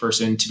disadvantaged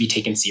person to be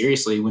taken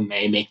seriously when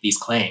they make these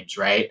claims,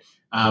 right?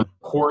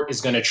 Court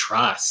is going to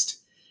trust,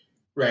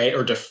 right,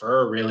 or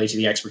defer really to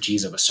the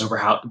expertise of a sober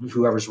house,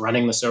 whoever's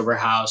running the sober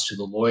house, to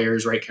the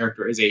lawyers, right,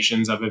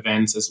 characterizations of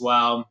events as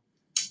well,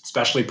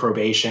 especially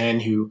probation,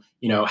 who,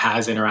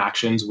 has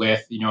interactions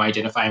with,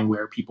 identifying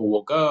where people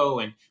will go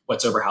and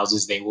what sober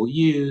houses they will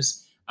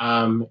use.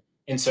 And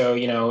so,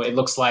 it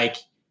looks like,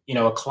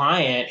 a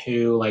client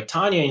who, like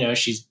Tanya,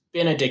 she's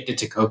been addicted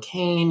to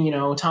cocaine.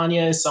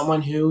 Tanya is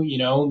someone who,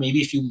 maybe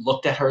if you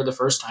looked at her the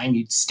first time,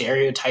 you'd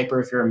stereotype her.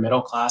 If you're a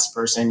middle-class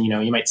person,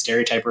 you might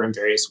stereotype her in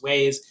various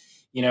ways.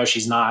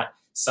 She's not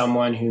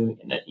someone who,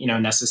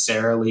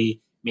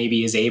 necessarily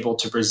maybe is able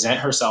to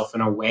present herself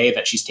in a way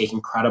that she's taken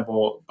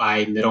credible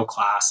by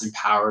middle-class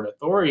empowered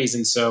authorities.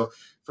 And so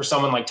for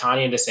someone like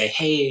Tanya to say,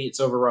 hey, it's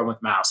overrun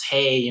with mouse.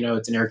 Hey,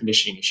 it's an air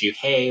conditioning issue.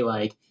 Hey,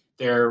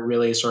 they're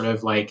really sort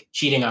of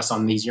cheating us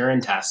on these urine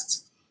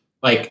tests.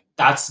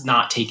 That's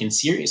not taken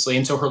seriously.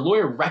 And so her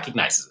lawyer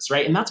recognizes this,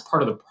 right? And that's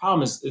part of the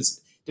problem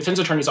is defense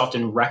attorneys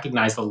often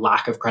recognize the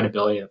lack of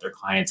credibility that their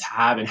clients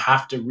have and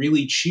have to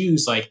really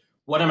choose,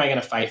 what am I going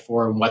to fight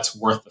for and what's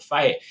worth the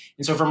fight?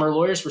 And so from her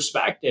lawyer's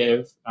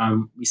perspective,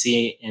 we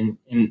see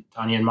in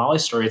Tanya and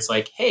Molly's story, it's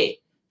like, hey,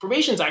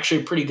 probation is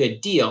actually a pretty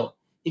good deal.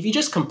 If you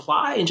just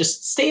comply and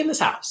just stay in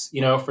this house,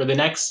 for the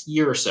next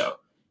year or so,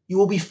 you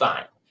will be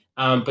fine.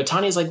 But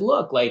Tanya's like,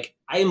 look,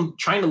 I am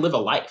trying to live a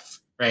life,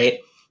 right?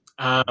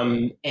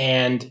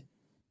 And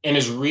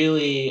is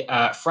really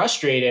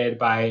frustrated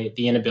by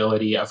the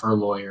inability of her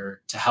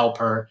lawyer to help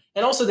her,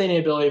 and also the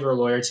inability of her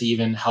lawyer to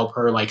even help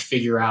her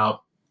figure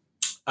out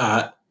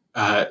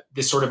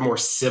this sort of more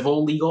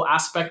civil legal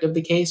aspect of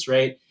the case,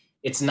 right?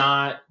 It's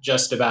not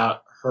just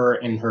about her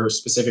and her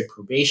specific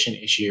probation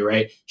issue,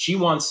 right? She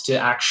wants to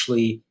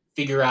actually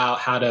figure out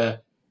how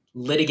to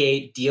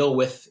deal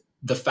with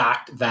the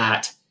fact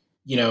that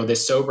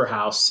this sober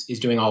house is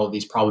doing all of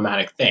these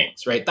problematic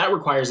things, right? That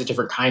requires a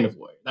different kind of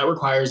lawyer. That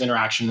requires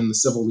interaction in the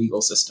civil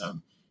legal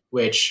system,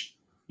 which,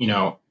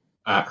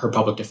 her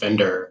public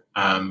defender,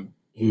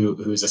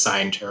 who's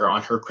assigned to her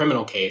on her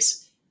criminal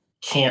case,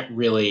 can't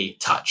really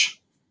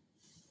touch.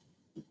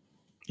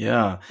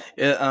 Yeah.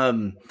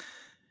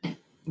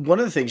 One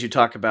of the things you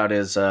talk about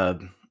is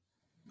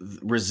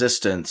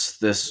resistance,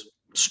 this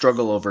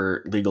struggle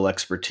over legal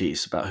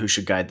expertise, about who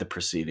should guide the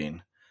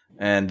proceeding,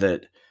 and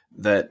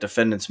that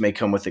defendants may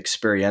come with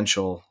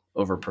experiential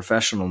over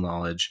professional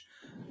knowledge.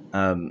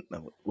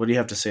 What do you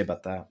have to say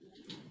about that?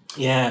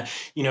 Yeah.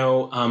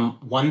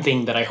 One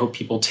thing that I hope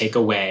people take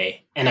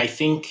away, and I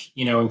think,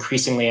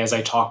 increasingly as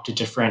I talk to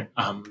different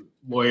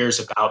lawyers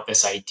about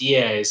this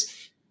idea, is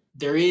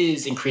there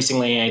is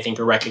increasingly, I think,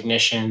 a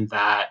recognition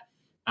that,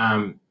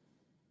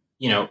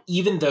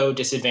 even though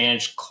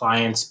disadvantaged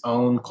clients'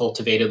 own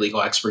cultivated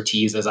legal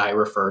expertise, as I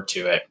refer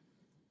to it,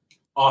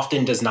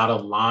 often does not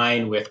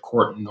align with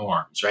court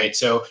norms, right?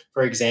 So,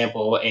 for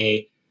example,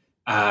 a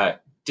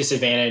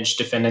disadvantaged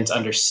defendant's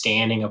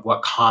understanding of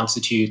what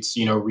constitutes,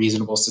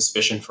 reasonable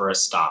suspicion for a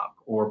stop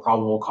or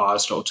probable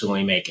cause to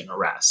ultimately make an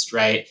arrest,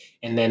 right?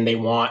 And then they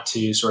want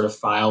to sort of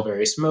file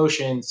various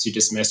motions to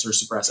dismiss or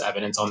suppress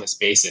evidence on this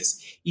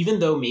basis, even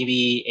though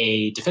maybe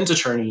a defense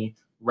attorney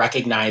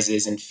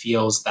recognizes and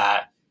feels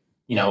that,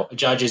 a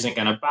judge isn't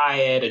going to buy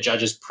it. A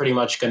judge is pretty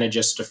much going to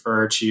just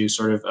defer to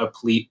sort of a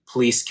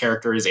police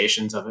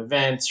characterizations of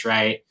events,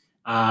 right?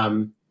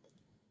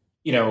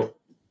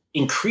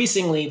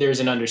 increasingly there's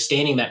an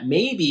understanding that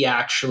maybe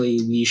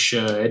actually we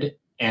should,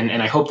 and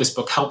I hope this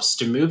book helps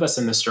to move us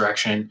in this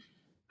direction,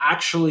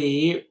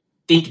 actually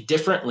think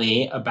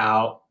differently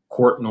about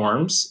court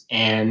norms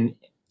and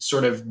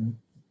sort of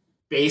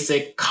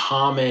basic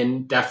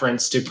common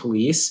deference to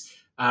police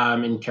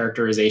in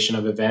characterization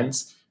of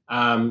events,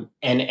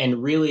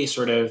 and really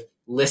sort of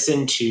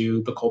listen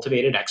to the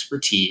cultivated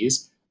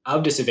expertise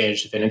of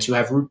disadvantaged defendants who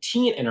have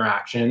routine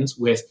interactions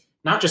with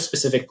not just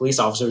specific police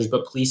officers,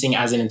 but policing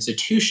as an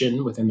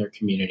institution within their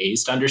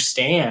communities to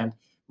understand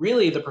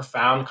really the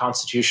profound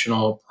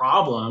constitutional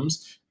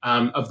problems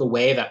of the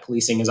way that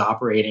policing is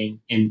operating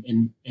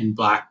in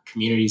Black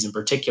communities in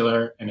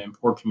particular, and in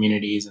poor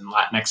communities and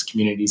Latinx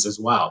communities as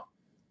well.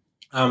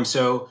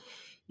 So,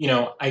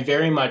 I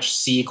very much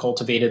see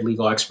cultivated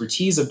legal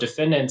expertise of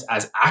defendants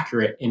as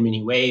accurate in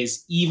many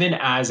ways, even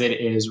as it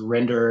is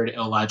rendered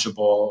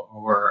illegible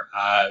or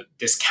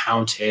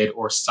discounted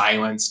or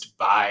silenced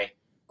by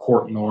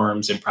court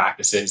norms and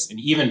practices, and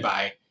even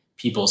by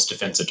people's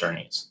defense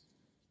attorneys.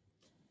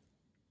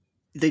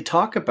 They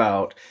talk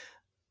about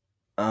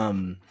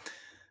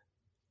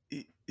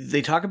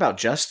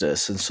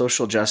justice and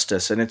social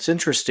justice, and it's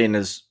interesting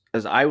as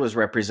I was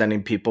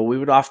representing people, we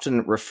would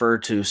often refer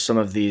to some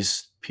of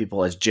these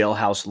people as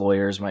jailhouse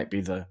lawyers.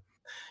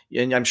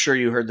 And I'm sure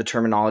you heard the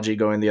terminology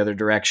going the other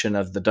direction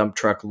of the dump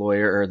truck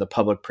lawyer or the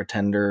public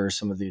pretender, or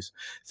some of these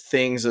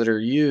things that are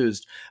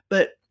used.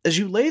 But as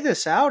you lay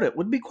this out, it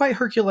would be quite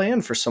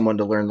Herculean for someone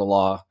to learn the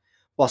law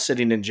while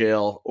sitting in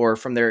jail, or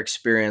from their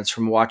experience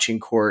from watching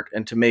court,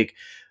 and to make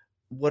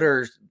what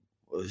are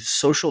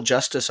social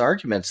justice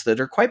arguments that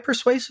are quite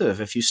persuasive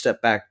if you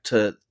step back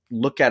to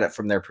look at it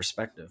from their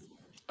perspective.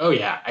 Oh,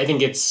 yeah. I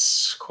think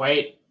it's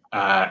quite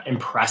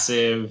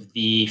impressive,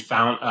 the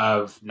fount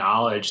of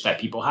knowledge that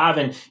people have.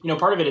 And,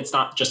 part of it, it's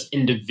not just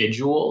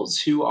individuals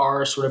who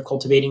are sort of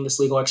cultivating this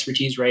legal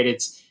expertise, right?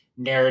 It's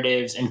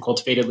narratives and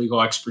cultivated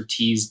legal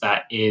expertise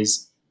that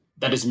is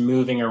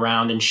moving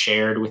around and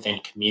shared within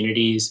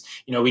communities.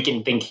 We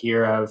can think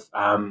here of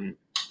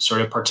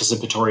sort of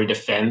participatory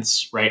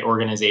defense, right?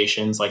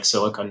 Organizations like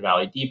Silicon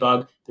Valley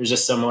Debug. There's a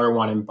similar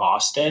one in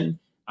Boston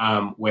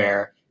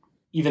where,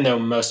 even though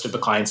most of the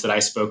clients that I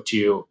spoke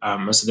to,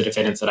 most of the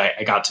defendants that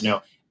I got to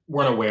know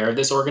weren't aware of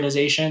this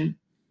organization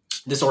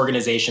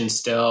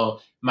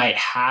still might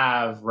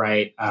have,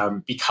 right,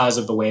 because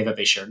of the way that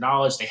they share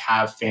knowledge, they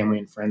have family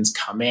and friends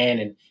come in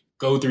and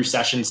go through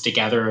sessions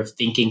together of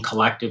thinking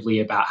collectively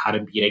about how to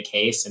beat a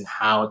case and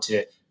how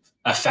to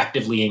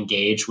effectively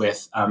engage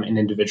with an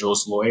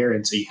individual's lawyer.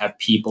 And so you have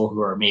people who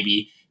are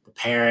maybe the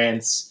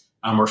parents,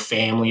 or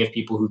family of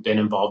people who've been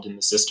involved in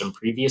the system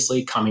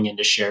previously, coming in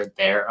to share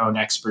their own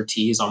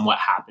expertise on what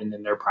happened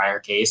in their prior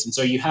case. And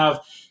so you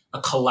have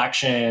a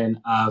collection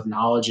of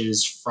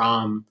knowledges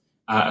from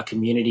a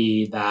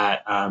community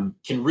that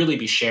can really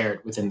be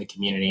shared within the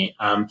community.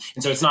 And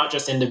so it's not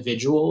just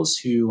individuals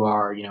who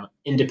are,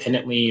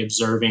 independently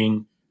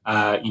observing,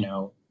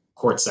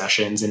 court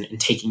sessions and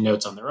taking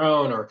notes on their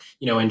own, or,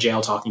 in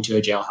jail talking to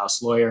a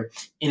jailhouse lawyer.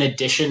 In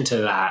addition to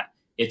that,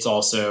 it's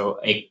also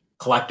a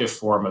collective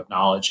form of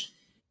knowledge.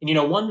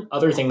 And, one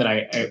other thing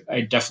that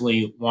I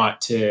definitely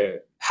want to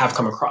have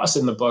come across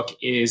in the book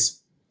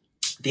is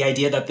the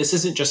idea that this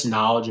isn't just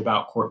knowledge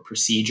about court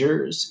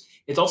procedures.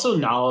 It's also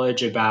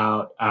knowledge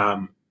about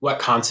what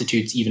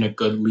constitutes even a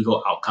good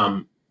legal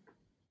outcome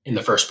in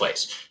the first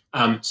place.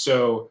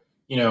 So,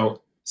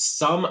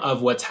 some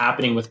of what's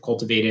happening with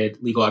cultivated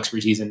legal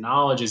expertise and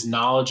knowledge is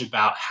knowledge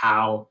about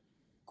how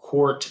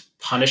court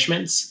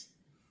punishments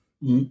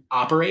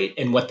operate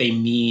and what they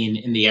mean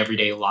in the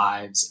everyday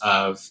lives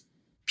of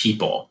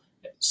people,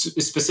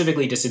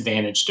 specifically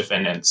disadvantaged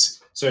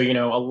defendants. So,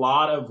 a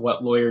lot of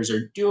what lawyers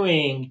are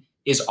doing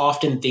is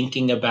often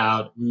thinking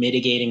about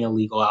mitigating a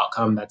legal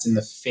outcome that's in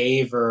the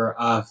favor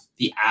of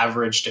the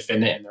average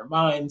defendant in their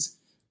minds.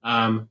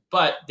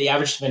 But the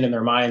average defendant in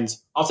their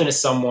minds often is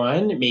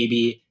someone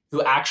maybe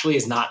who actually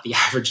is not the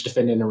average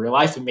defendant in real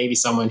life, and maybe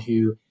someone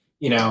who,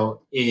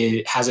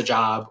 has a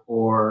job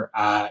or,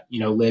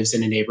 lives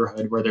in a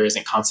neighborhood where there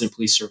isn't constant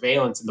police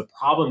surveillance. And the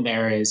problem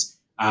there is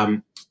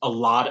a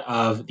lot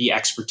of the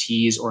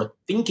expertise or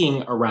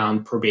thinking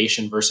around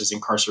probation versus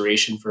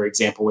incarceration, for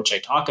example, which I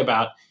talk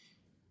about,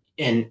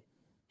 and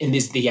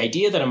is the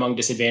idea that among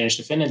disadvantaged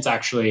defendants,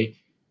 actually,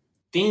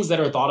 things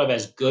that are thought of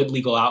as good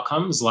legal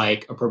outcomes,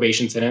 like a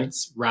probation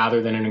sentence rather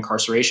than an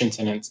incarceration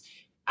sentence,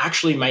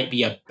 actually might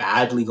be a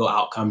bad legal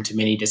outcome to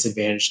many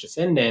disadvantaged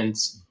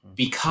defendants,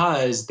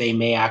 because they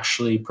may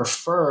actually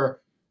prefer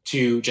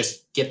to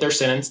just get their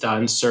sentence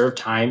done, serve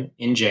time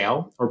in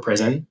jail or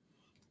prison,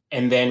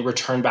 and then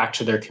return back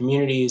to their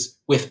communities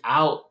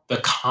without the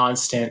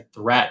constant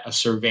threat of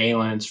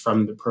surveillance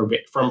from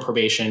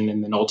probation,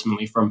 and then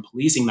ultimately from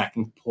policing that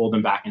can pull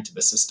them back into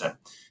the system.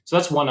 So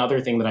that's one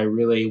other thing that I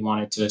really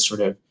wanted to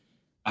sort of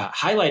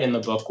highlight in the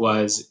book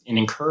was, and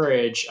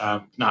encourage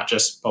not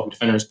just public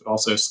defenders, but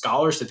also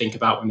scholars to think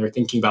about when they're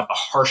thinking about the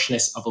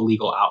harshness of a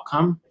legal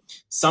outcome.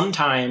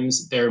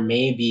 Sometimes there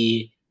may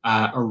be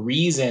a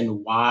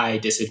reason why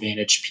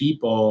disadvantaged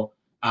people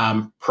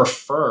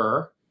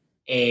prefer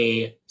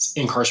a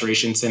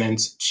incarceration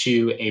sentence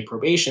to a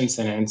probation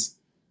sentence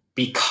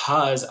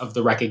because of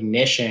the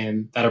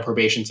recognition that a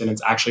probation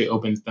sentence actually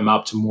opens them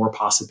up to more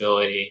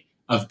possibility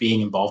of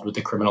being involved with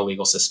the criminal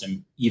legal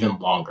system even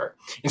longer.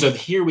 And so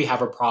here we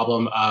have a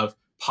problem of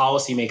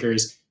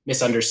policymakers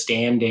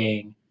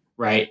misunderstanding,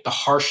 right, the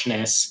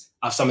harshness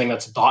of something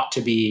that's thought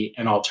to be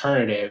an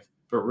alternative,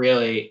 but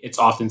really it's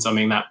often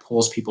something that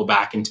pulls people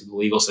back into the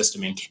legal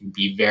system and can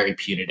be very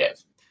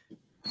punitive.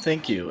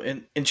 Thank you.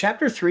 In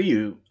chapter 3,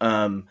 you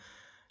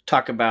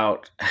talk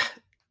about,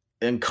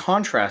 in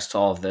contrast to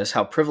all of this,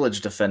 how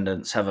privileged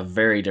defendants have a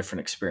very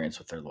different experience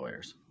with their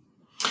lawyers.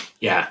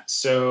 Yeah.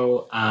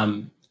 So,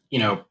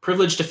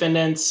 privileged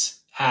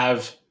defendants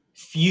have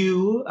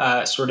few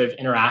sort of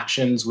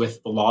interactions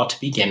with the law to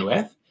begin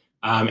with.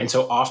 And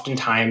so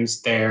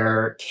oftentimes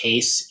their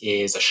case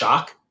is a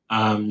shock,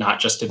 not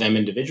just to them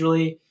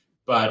individually,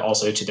 but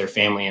also to their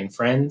family and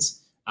friends.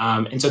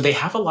 And so they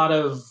have a lot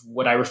of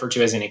what I refer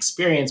to as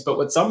inexperience, but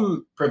what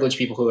some privileged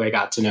people who I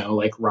got to know,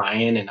 like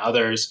Ryan and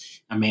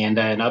others,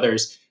 Amanda and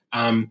others,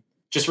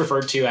 just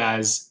referred to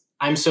as,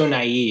 I'm so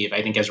naive,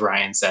 I think, as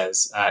Ryan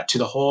says, to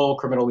the whole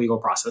criminal legal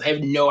process. I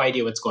have no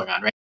idea what's going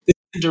on, right? This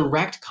is in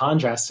direct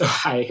contrast. So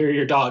I hear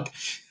your dog.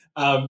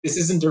 This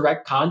is in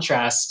direct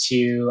contrast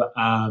to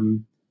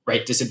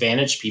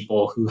disadvantaged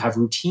people who have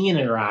routine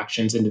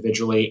interactions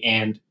individually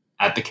and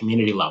at the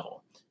community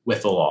level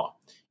with the law.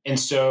 And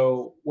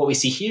so what we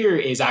see here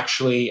is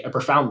actually a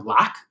profound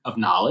lack of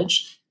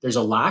knowledge. There's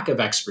a lack of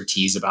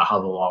expertise about how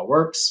the law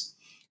works.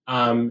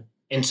 And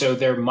so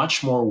they're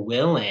much more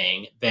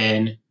willing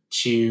than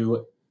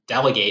to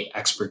delegate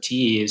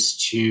expertise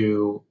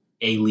to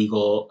a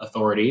legal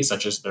authority,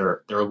 such as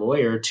their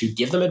lawyer, to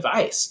give them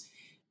advice.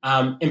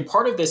 And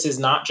part of this is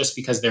not just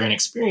because they're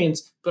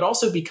inexperienced, but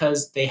also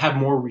because they have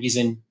more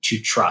reason to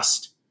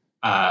trust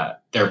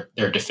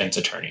their defense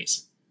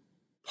attorneys.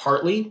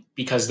 Partly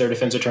because their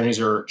defense attorneys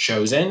are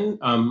chosen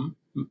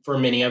for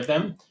many of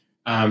them.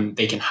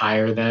 They can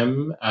hire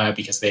them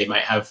because they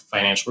might have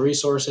financial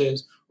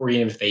resources, or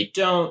even if they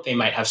don't, they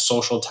might have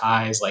social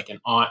ties like an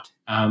aunt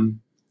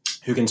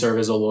who can serve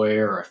as a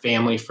lawyer, or a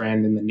family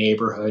friend in the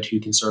neighborhood who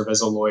can serve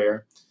as a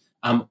lawyer.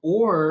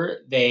 Or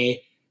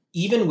they,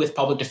 even with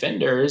public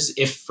defenders,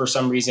 if for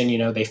some reason,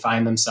 they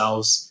find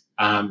themselves,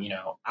 out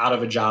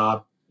of a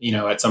job,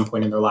 at some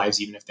point in their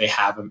lives, even if they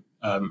have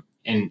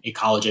in a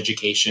college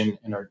education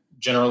and are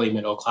generally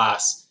middle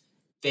class,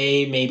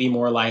 they may be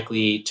more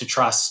likely to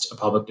trust a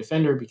public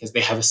defender because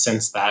they have a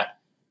sense that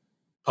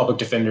public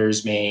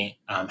defenders may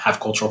have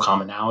cultural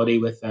commonality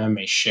with them,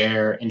 may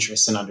share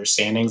interests and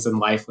understandings in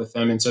life with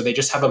them. And so they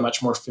just have a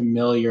much more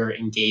familiar,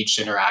 engaged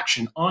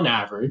interaction on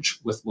average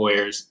with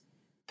lawyers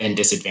than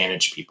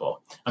disadvantaged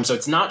people. So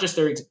it's not just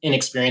their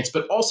inexperience,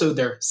 but also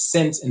their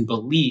sense and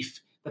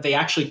belief that they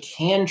actually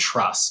can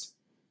trust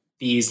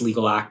these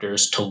legal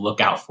actors to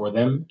look out for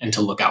them and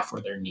to look out for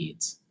their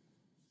needs.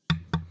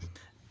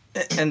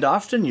 And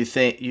often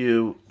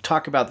you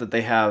talk about that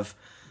they have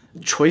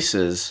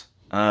choices,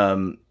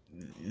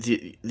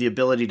 the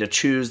ability to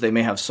choose. They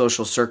may have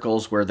social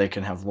circles where they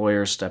can have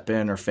lawyers step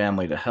in or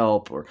family to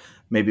help, or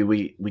maybe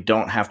we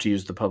don't have to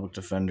use the public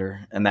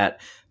defender, and that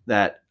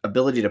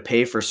ability to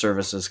pay for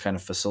services kind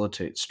of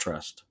facilitates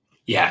trust.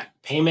 Yeah,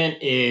 payment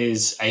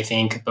is, I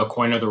think, the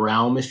coin of the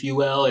realm, if you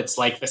will. It's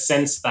like the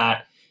sense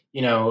that,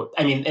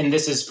 and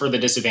this is for the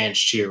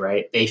disadvantaged too,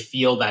 right? They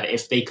feel that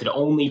if they could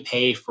only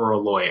pay for a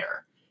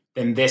lawyer,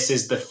 then this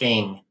is the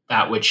thing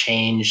that would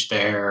change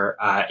their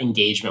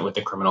engagement with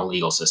the criminal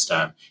legal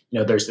system.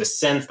 There's this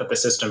sense that the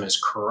system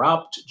is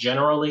corrupt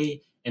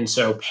generally. And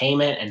so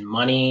payment and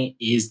money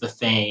is the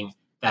thing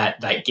that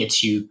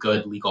gets you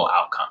good legal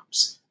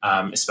outcomes,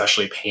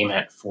 especially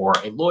payment for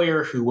a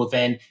lawyer who will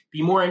then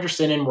be more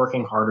interested in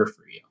working harder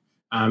for you.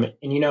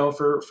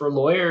 For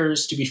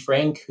lawyers, to be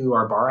frank, who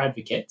are bar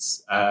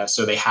advocates,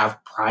 so they have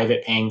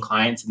private paying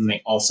clients and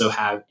they also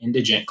have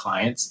indigent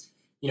clients,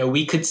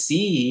 we could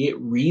see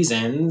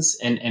reasons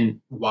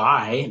and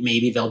why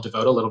maybe they'll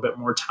devote a little bit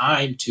more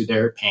time to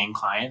their paying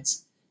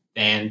clients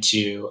than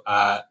to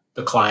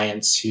the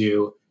clients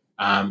who,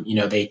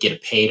 they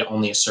get paid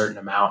only a certain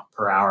amount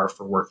per hour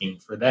for working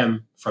for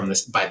them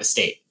by the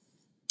state.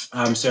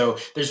 So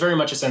there's very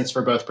much a sense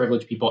for both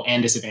privileged people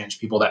and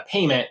disadvantaged people that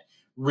payment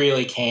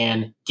really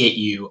can get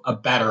you a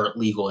better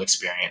legal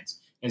experience.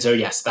 And so,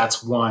 yes,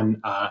 that's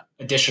one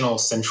additional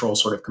central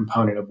sort of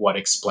component of what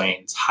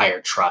explains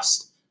higher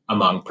trust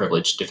among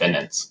privileged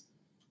defendants.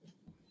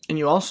 And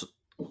you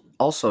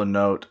also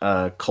note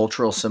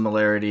cultural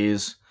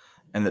similarities,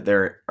 and that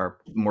there are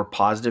more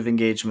positive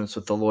engagements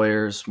with the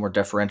lawyers, more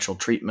deferential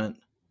treatment.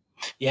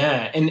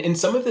 Yeah, and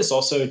some of this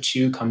also,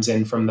 too, comes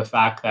in from the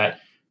fact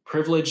that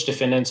privileged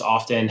defendants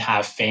often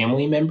have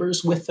family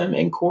members with them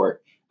in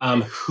court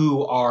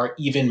who are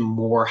even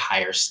more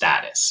higher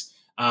status.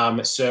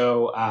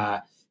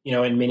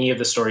 In many of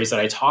the stories that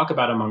I talk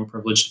about among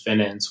privileged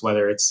defendants,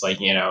 whether it's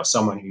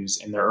someone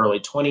who's in their early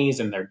 20s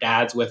and their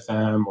dad's with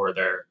them,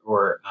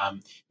 or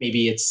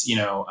maybe it's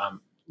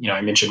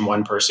I mentioned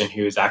one person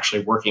who is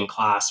actually working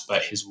class,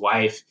 but his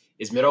wife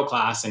is middle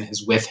class and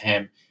is with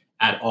him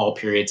at all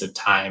periods of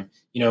time.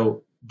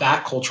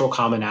 That cultural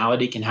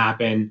commonality can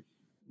happen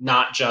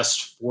not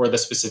just for the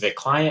specific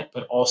client,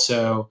 but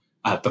also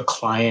the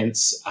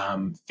client's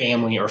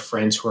family or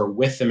friends who are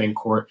with them in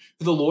court,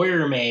 who the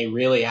lawyer may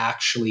really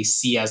actually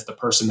see as the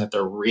person that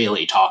they're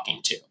really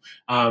talking to,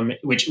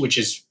 which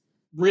is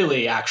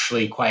really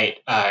actually quite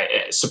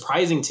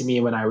surprising to me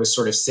when I was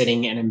sort of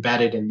sitting and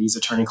embedded in these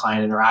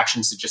attorney-client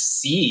interactions, to just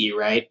see,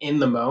 right, in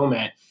the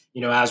moment,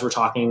 as we're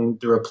talking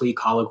through a plea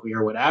colloquy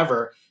or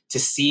whatever, to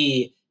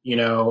see,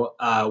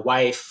 a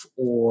wife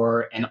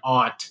or an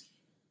aunt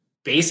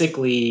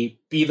basically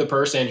be the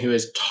person who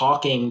is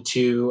talking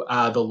to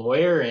the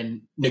lawyer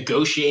and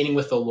negotiating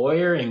with the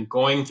lawyer and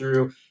going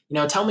through,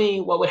 tell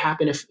me what would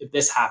happen if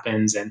this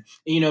happens. And,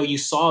 you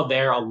saw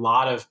there a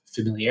lot of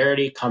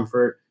familiarity,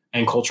 comfort,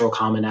 and cultural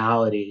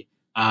commonality,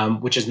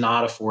 which is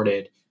not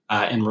afforded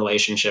in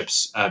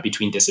relationships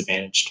between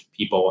disadvantaged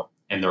people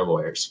and their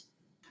lawyers.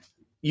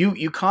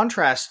 You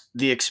contrast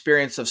the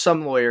experience of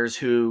some lawyers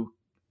who,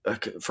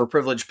 for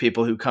privileged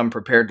people who come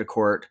prepared to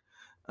court,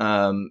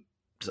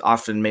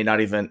 often may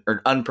not even,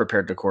 or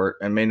unprepared to court,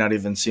 and may not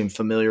even seem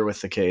familiar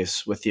with the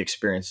case, with the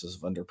experiences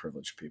of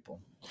underprivileged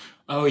people.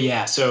 Oh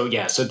yeah, so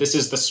this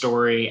is the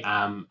story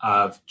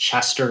of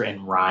Chester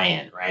and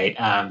Ryan,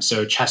 right?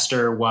 So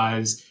Chester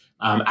was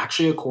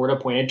actually a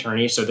court-appointed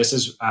attorney. So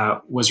this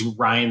was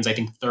Ryan's, I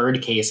think,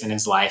 third case in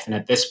his life. And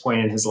at this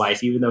point in his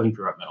life, even though he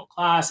grew up middle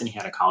class and he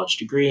had a college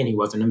degree and he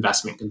was an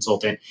investment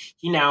consultant,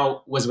 he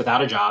now was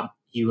without a job.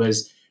 He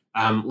was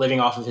living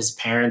off of his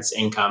parents'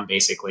 income,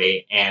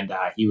 basically. And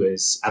he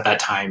was, at that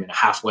time, in a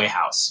halfway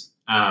house.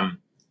 So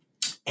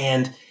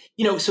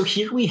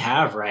here we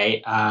have,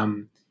 right,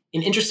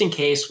 an interesting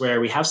case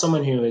where we have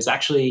someone who is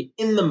actually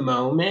in the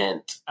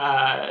moment,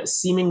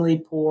 seemingly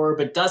poor,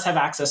 but does have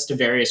access to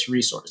various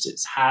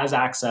resources, has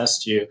access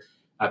to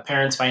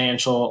parents'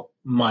 financial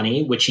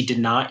money, which he did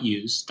not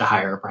use to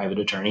hire a private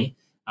attorney,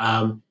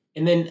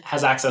 and then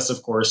has access,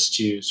 of course,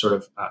 to sort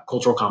of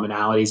cultural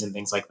commonalities and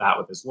things like that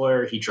with his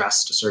lawyer. He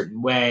dressed a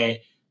certain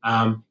way.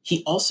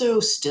 He also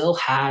still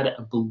had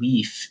a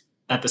belief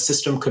that the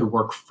system could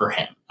work for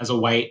him as a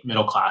white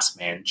middle-class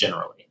man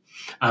generally.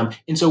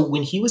 And so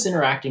when he was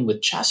interacting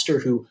with Chester,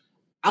 who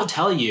I'll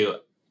tell you,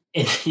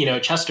 and,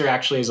 Chester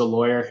actually is a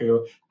lawyer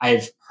who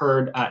I've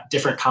heard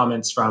different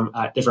comments from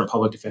different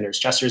public defenders.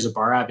 Chester is a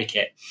bar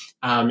advocate,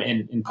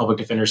 and public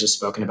defenders have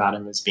spoken about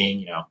him as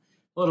being, a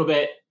little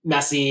bit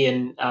messy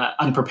and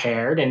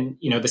unprepared. And,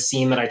 the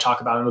scene that I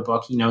talk about in the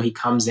book, he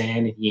comes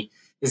in and he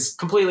is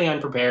completely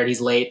unprepared.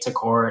 He's late to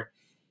court.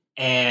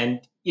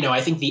 And,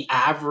 I think the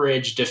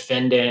average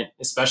defendant,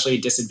 especially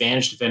a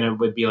disadvantaged defendant,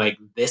 would be like,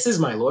 this is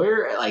my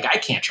lawyer. Like, I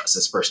can't trust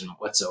this person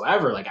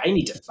whatsoever. Like, I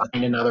need to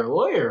find another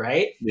lawyer,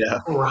 right? Yeah.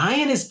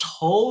 Ryan is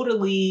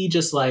totally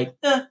just like,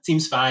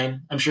 seems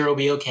fine. I'm sure it'll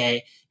be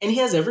okay. And he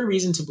has every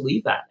reason to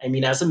believe that. I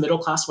mean, as a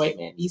middle-class white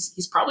man,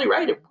 he's probably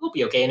right. It will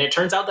be okay. And it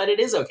turns out that it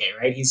is okay,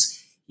 right? He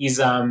is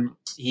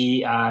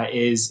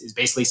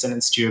basically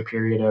sentenced to a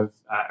period of,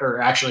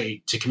 or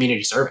actually to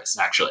community service,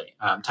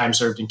 time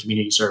served in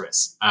community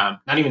service.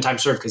 Not even time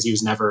served, because he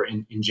was never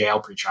in jail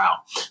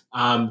pre-trial.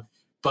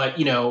 But,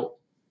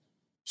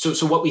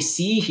 so what we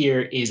see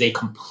here is a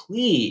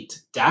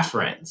complete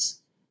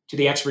deference to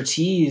the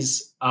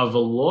expertise of a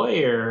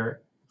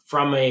lawyer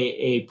from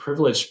a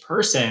privileged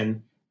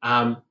person,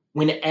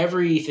 when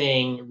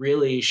everything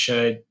really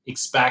should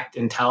expect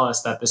and tell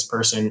us that this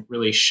person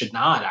really should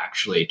not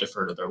actually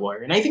defer to their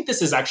lawyer. And I think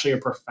this is actually a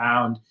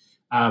profound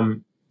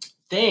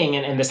thing.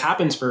 And this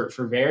happens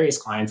for various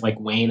clients like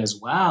Wayne as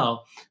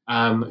well,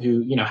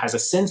 who, has a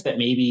sense that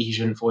maybe he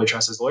shouldn't fully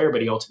trust his lawyer,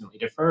 but he ultimately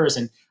defers.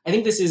 And I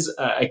think this is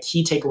a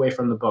key takeaway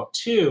from the book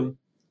too,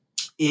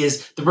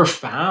 is the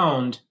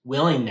profound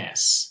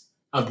willingness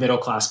of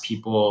middle-class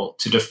people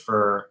to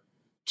defer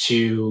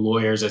to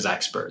lawyers as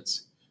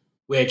experts,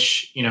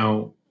 which,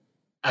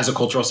 as a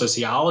cultural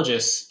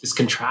sociologist, this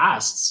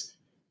contrasts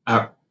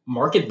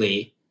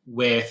markedly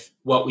with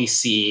what we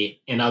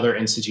see in other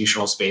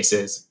institutional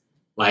spaces,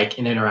 like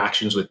in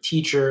interactions with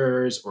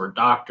teachers or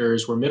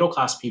doctors, where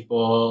middle-class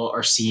people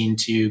are seen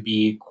to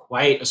be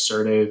quite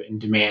assertive and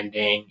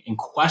demanding and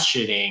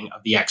questioning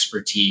of the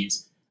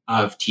expertise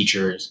of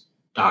teachers,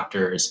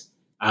 doctors.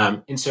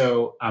 And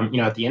so,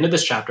 at the end of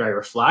this chapter, I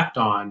reflect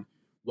on,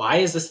 why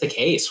is this the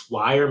case?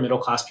 Why are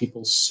middle-class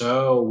people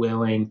so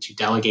willing to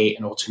delegate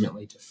and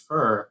ultimately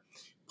defer?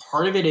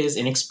 Part of it is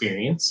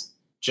inexperience.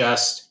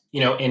 Just,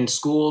 in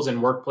schools and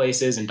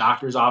workplaces and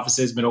doctors'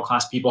 offices,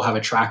 middle-class people have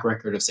a track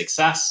record of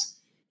success.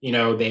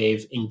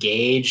 They've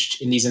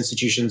engaged in these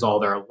institutions all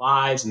their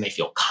lives and they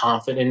feel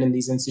confident in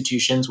these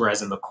institutions.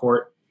 Whereas in the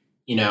court,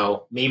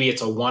 maybe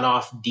it's a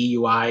one-off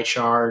DUI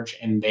charge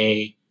and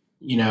they,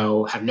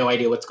 have no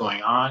idea what's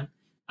going on.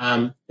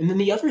 And then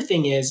the other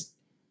thing is,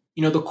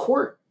 the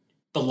court,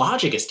 the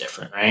logic is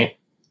different, right?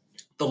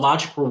 The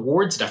logic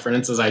rewards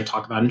deference, as I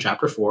talk about in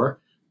chapter 4,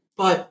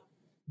 but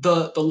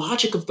the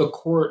logic of the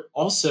court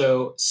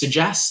also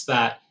suggests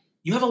that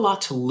you have a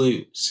lot to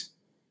lose.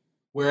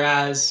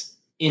 Whereas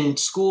in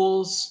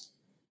schools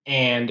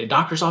and in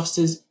doctor's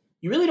offices,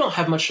 you really don't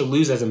have much to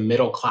lose as a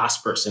middle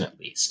class person, at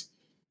least.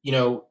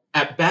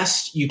 At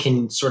best, you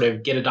can sort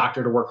of get a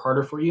doctor to work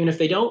harder for you. And if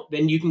they don't,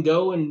 then you can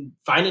go and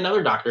find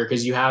another doctor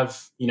because you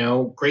have,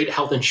 great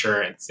health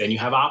insurance and you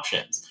have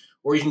options.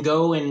 Or you can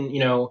go and,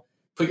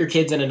 put your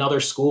kids in another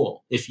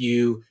school. If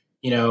you,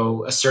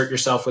 assert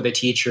yourself with a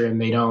teacher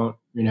and they don't,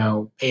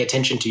 pay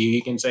attention to you,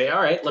 you can say,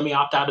 all right, let me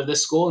opt out of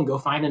this school and go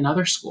find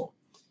another school.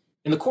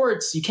 In the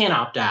courts, you can't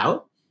opt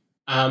out.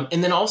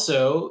 And then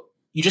also,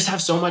 you just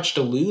have so much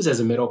to lose as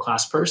a middle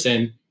class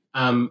person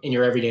in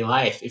your everyday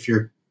life if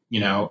you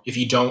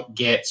don't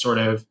get sort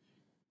of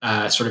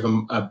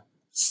a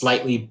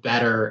slightly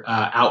better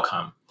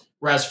outcome.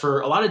 Whereas for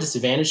a lot of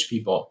disadvantaged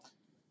people,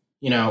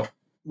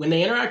 when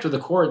they interact with the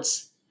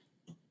courts,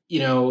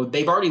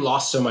 they've already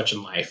lost so much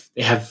in life.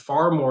 They have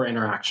far more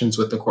interactions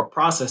with the court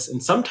process.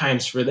 And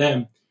sometimes for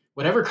them,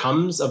 whatever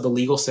comes of the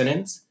legal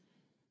sentence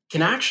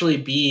can actually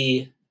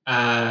be,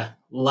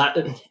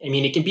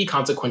 it can be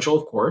consequential,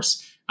 of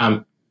course.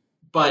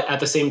 But at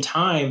the same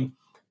time,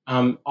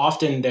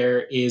 often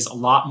there is a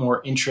lot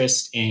more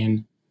interest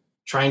in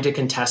trying to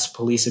contest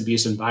police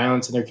abuse and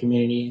violence in their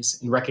communities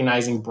and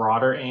recognizing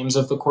broader aims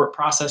of the court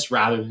process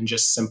rather than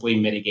just simply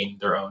mitigating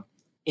their own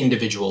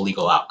individual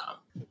legal outcome.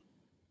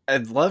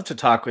 I'd love to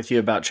talk with you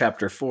about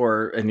Chapter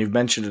 4, and you've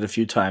mentioned it a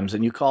few times,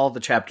 and you call the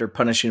chapter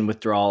Punishing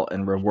Withdrawal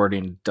and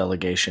Rewarding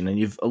Delegation, and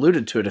you've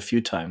alluded to it a few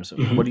times.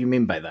 Mm-hmm. What do you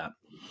mean by that?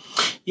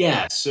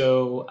 Yeah,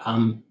 so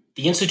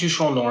the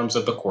institutional norms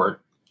of the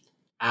court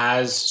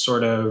as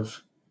sort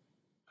of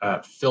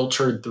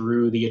filtered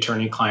through the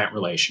attorney-client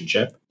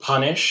relationship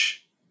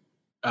punish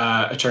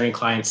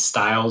attorney-client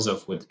styles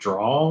of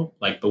withdrawal,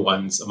 like the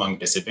ones among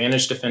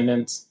disadvantaged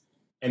defendants,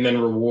 and then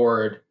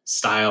reward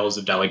styles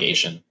of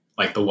delegation,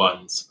 like the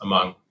ones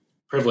among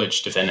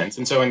privileged defendants.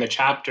 And so in the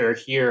chapter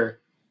here,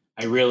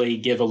 I really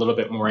give a little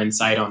bit more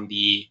insight on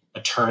the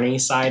attorney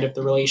side of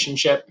the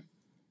relationship.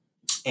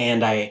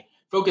 And I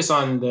focus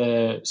on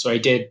I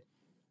did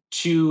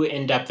 2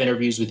 in-depth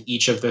interviews with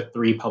each of the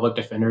 3 public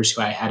defenders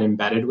who I had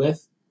embedded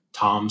with,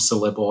 Tom,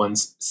 Sybil,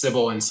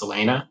 and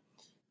Selena.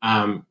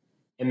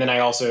 And then I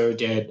also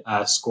did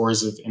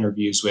scores of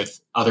interviews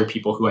with other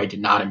people who I did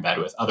not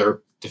embed with,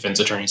 other defense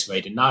attorneys who I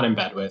did not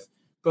embed with,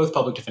 both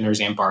public defenders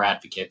and bar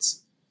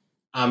advocates.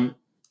 And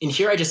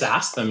here I just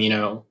asked them,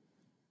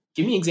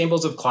 give me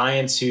examples of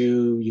clients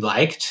who you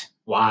liked.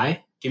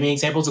 Why? Give me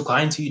examples of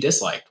clients who you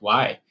disliked.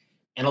 Why?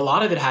 And a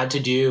lot of it had to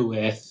do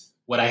with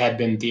what I had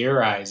been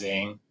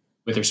theorizing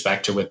with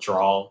respect to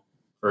withdrawal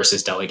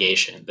versus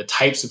delegation. The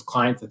types of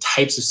clients, the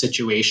types of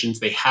situations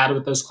they had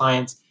with those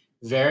clients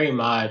very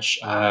much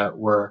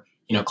were,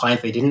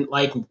 clients they didn't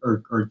like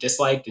or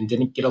disliked and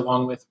didn't get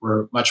along with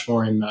were much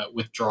more in the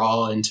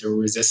withdrawal into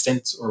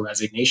resistance or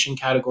resignation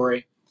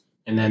category.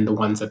 And then the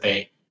ones that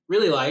they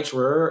really liked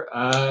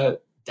were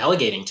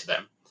delegating to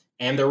them.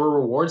 And there were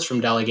rewards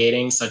from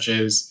delegating, such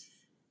as,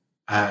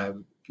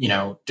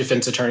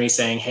 defense attorneys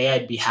saying, hey,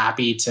 I'd be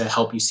happy to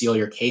help you seal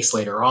your case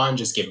later on.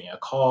 Just give me a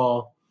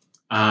call.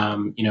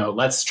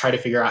 Let's try to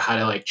figure out how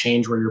to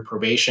change where your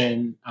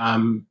probation,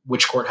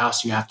 which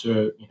courthouse you have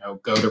to,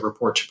 go to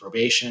report to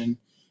probation.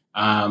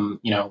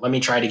 Let me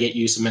try to get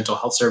you some mental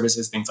health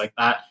services, things like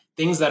that.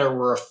 Things that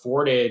were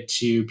afforded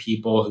to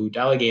people who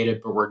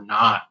delegated, but were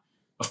not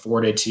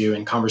afforded to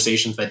in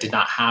conversations that did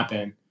not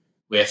happen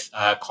with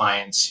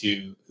clients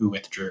who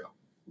withdrew.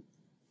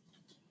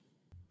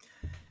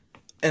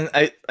 And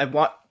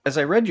as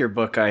I read your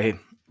book, I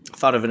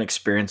thought of an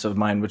experience of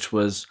mine, which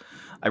was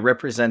I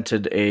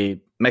represented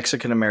a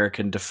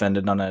Mexican-American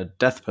defendant on a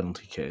death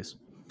penalty case.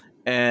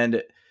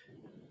 And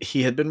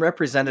he had been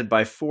represented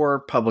by 4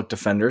 public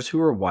defenders who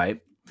were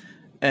white.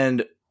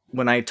 And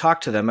when I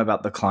talked to them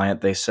about the client,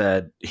 they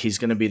said, he's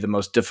going to be the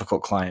most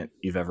difficult client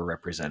you've ever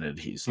represented.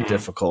 He's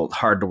difficult,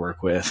 hard to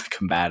work with,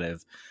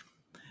 combative.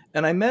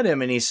 And I met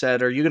him and he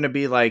said, are you going to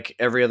be like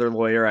every other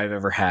lawyer I've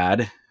ever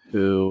had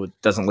who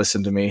doesn't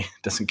listen to me,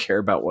 doesn't care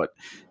about what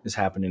is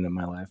happening in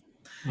my life?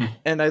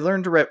 And I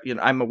learned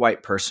I'm a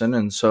white person.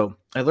 And so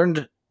I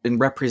learned in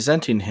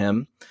representing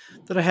him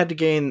that I had to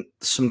gain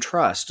some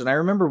trust. And I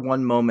remember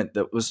one moment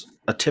that was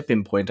a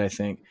tipping point, I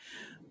think.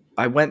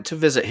 I went to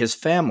visit his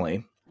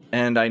family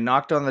and I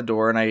knocked on the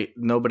door and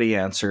nobody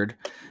answered.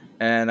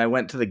 And I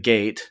went to the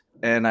gate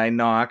and I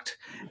knocked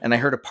and I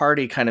heard a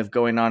party kind of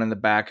going on in the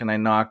back, and I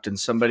knocked and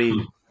somebody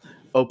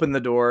opened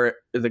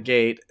the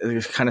gate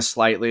kind of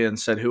slightly and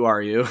said, who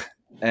are you?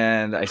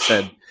 And I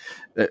said,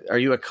 are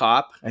you a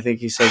cop? I think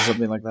he said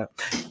something like that.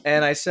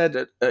 And I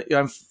said,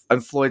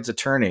 I'm Floyd's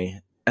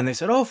attorney. And they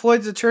said, oh,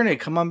 Floyd's attorney,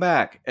 come on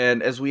back.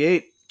 And as we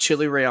ate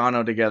chili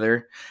relleno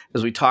together,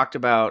 as we talked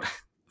about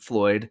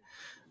Floyd,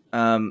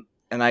 and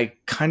I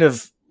kind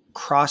of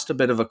crossed a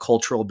bit of a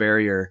cultural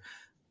barrier,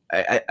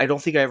 I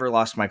don't think I ever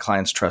lost my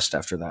client's trust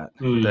after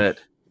that.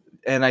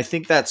 And I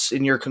think that's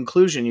in your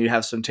conclusion, you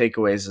have some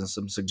takeaways and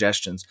some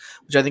suggestions,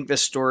 which I think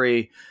this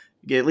story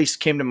at least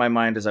came to my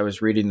mind as I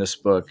was reading this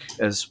book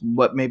as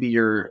what maybe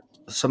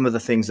some of the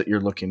things that you're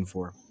looking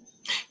for.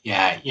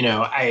 Yeah,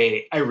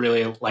 I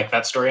really like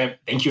that story.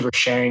 Thank you for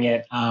sharing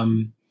it.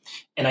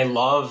 And I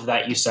love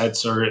that you said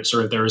sort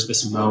of there was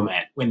this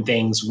moment when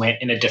things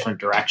went in a different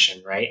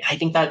direction, right? And I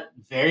think that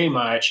very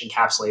much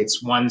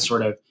encapsulates one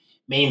sort of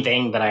main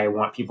thing that I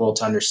want people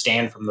to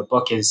understand from the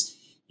book is,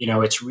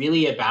 it's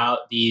really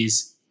about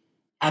these,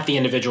 at the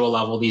individual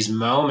level, these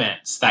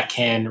moments that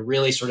can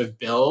really sort of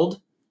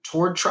build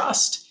toward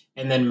trust,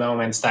 and then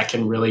moments that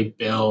can really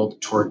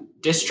build toward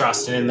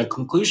distrust. And in the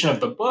conclusion of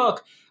the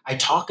book, I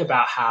talk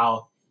about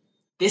how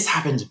this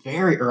happens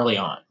very early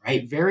on,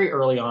 right? Very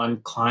early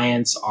on,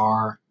 clients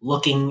are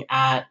looking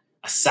at,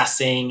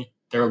 assessing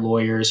their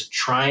lawyers,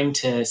 trying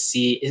to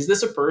see, is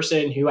this a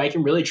person who I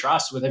can really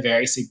trust with a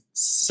very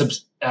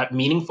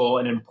meaningful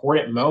and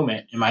important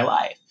moment in my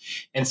life?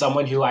 And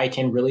someone who I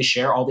can really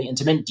share all the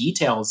intimate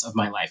details of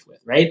my life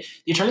with, right?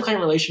 The attorney-client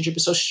relationship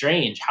is so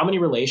strange. How many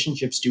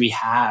relationships do we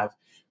have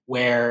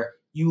where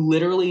you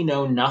literally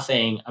know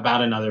nothing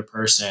about another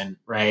person,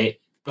 right?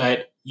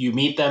 But you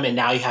meet them and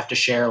now you have to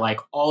share like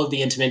all of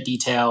the intimate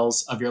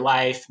details of your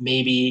life,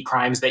 maybe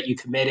crimes that you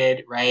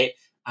committed, right?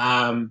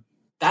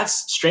 That's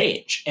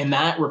strange. And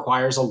that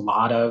requires a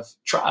lot of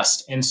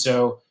trust. And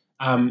so,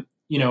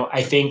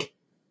 I think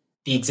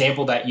the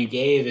example that you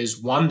gave is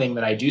one thing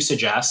that I do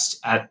suggest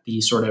at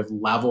the sort of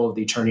level of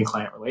the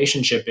attorney-client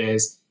relationship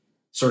is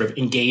sort of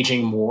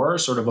engaging more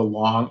sort of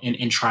along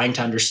and trying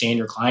to understand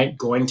your client,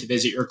 going to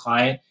visit your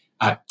client,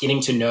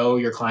 getting to know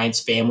your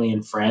client's family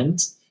and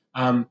friends,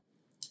 and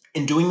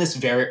doing this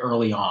very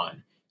early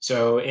on.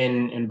 So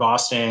in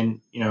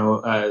Boston,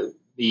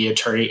 the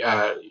attorney,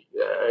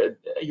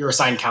 your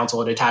assigned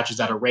counsel, it attaches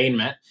that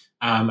arraignment.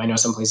 I know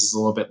some places a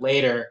little bit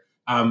later,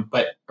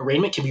 but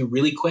arraignment can be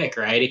really quick,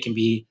 right? It can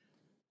be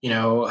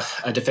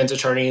a defense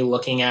attorney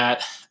looking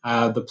at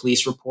the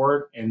police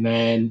report and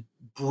then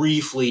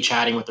briefly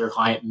chatting with their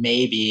client,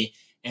 maybe,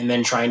 and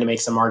then trying to make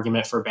some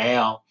argument for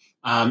bail,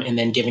 and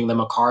then giving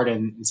them a card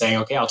and saying,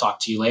 okay, I'll talk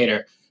to you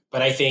later.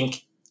 But I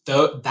think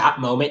that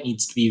moment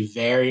needs to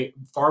be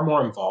far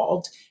more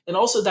involved. And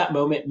also that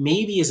moment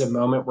maybe is a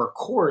moment where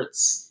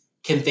courts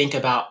can think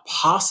about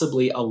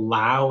possibly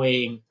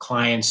allowing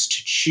clients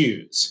to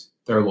choose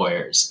their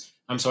lawyers.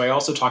 So I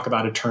also talk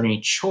about attorney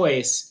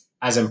choice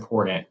as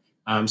important.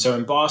 So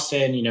in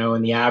Boston,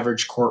 in the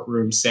average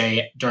courtroom,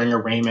 say during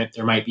arraignment,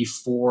 there might be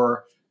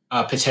 4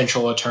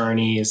 potential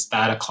attorneys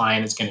that a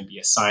client is going to be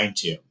assigned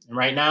to. And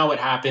right now what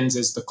happens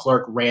is the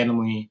clerk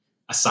randomly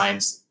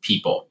assigns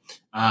people.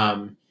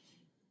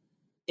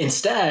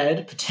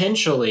 Instead,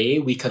 potentially,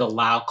 we could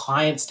allow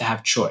clients to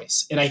have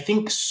choice. And I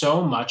think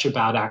so much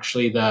about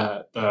actually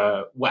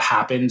the what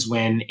happens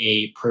when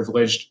a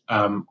privileged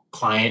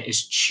client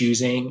is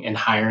choosing and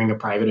hiring a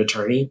private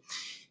attorney.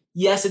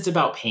 Yes, it's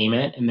about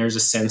payment, and there's a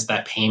sense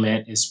that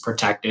payment is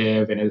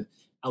protective and it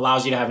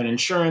allows you to have an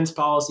insurance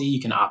policy. You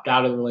can opt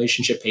out of the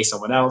relationship, pay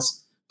someone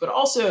else. But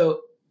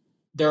also,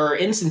 there are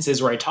instances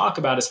where I talk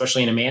about,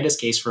 especially in Amanda's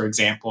case, for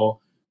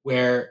example,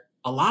 where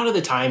a lot of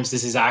the times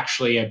this is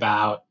actually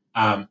about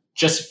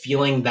just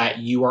feeling that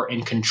you are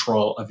in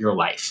control of your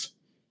life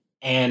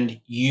and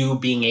you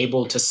being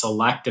able to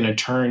select an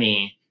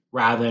attorney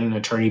rather than an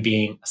attorney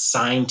being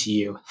assigned to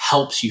you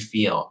helps you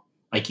feel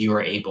like you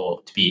are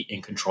able to be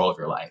in control of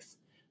your life.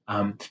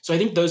 So I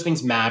think those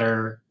things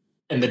matter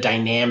in the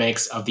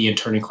dynamics of the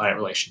attorney-client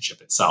relationship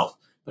itself.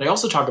 But I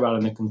also talk about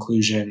in the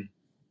conclusion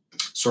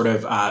sort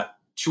of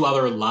 2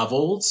 other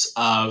levels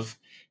of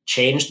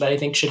change that I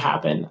think should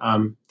happen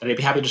that I'd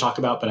be happy to talk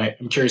about, but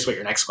I'm curious what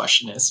your next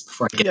question is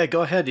before I get. Yeah,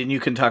 go ahead and you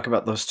can talk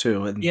about those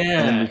too, and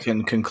then we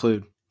can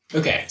conclude.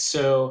 Okay,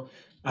 so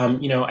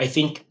I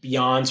think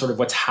beyond sort of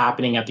what's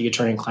happening at the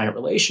attorney-client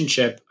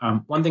relationship,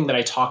 one thing that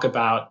I talk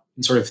about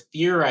in sort of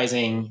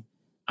theorizing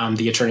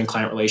the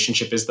attorney-client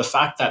relationship is the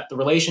fact that the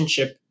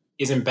relationship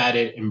is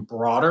embedded in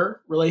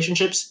broader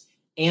relationships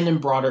and in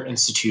broader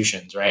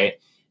institutions, right?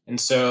 And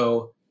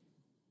so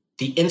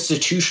the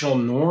institutional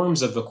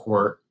norms of the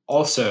court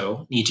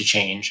also need to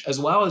change, as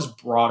well as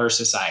broader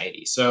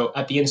society. So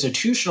at the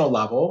institutional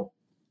level,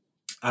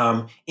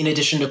 in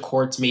addition to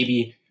courts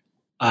maybe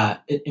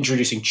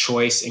introducing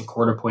choice in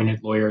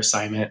court-appointed lawyer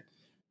assignment,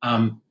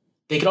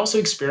 they could also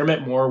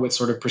experiment more with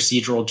sort of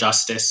procedural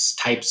justice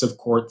types of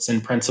courts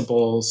and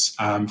principles,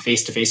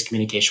 face-to-face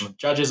communication with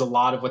judges. A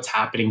lot of what's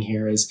happening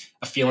here is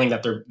a feeling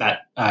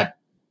that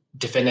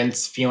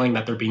defendants feeling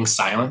that they're being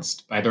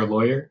silenced by their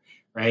lawyer,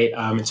 right?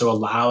 And so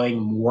allowing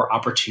more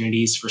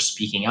opportunities for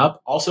speaking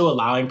up, also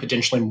allowing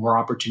potentially more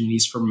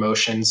opportunities for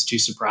motions to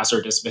suppress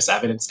or dismiss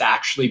evidence to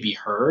actually be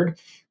heard,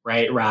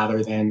 right?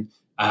 Rather than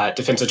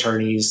defense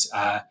attorneys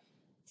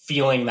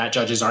feeling that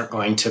judges aren't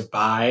going to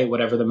buy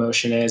whatever the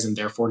motion is and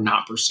therefore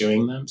not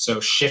pursuing them. So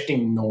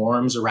shifting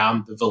norms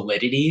around the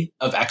validity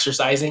of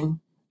exercising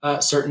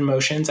certain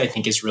motions, I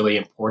think, is really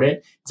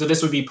important. So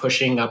this would be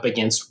pushing up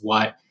against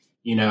what,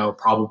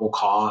 probable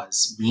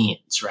cause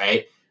means,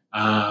 right?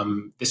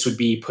 This would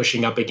be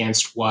pushing up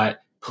against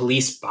what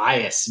police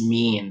bias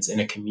means in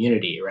a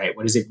community, right?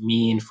 What does it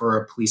mean for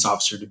a police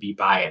officer to be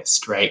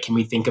biased, right? Can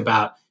we think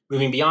about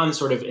moving beyond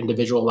sort of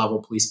individual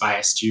level police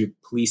bias to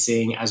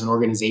policing as an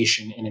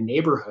organization in a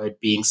neighborhood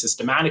being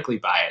systematically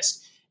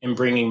biased? and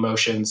bringing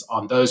motions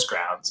on those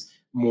grounds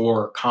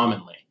more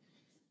commonly.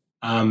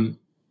 And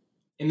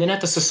then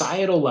at the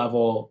societal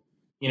level,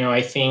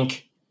 I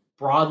think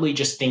broadly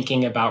just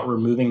thinking about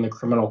removing the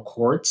criminal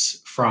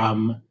courts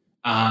from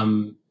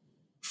the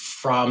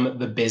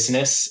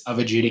business of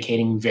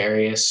adjudicating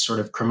various sort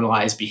of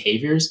criminalized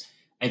behaviors,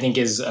 I think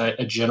is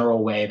a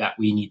general way that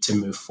we need to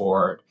move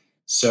forward.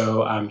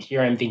 So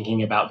here I'm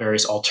thinking about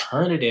various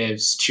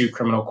alternatives to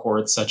criminal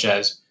courts, such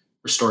as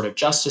restorative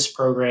justice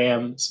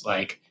programs,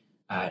 like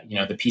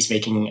the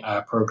peacemaking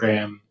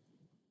program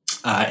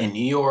in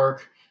New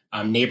York,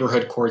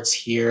 neighborhood courts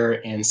here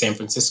in San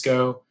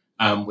Francisco,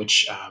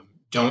 which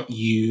don't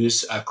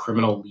use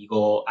criminal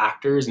legal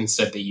actors.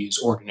 Instead, they use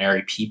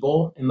ordinary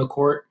people in the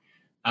court.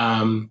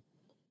 And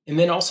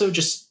then also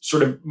just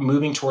sort of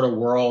moving toward a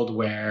world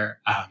where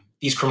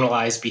these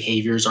criminalized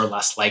behaviors are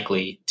less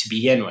likely to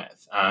begin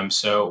with.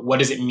 So what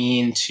does it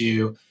mean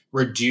to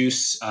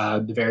reduce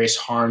the various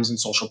harms and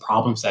social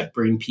problems that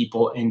bring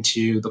people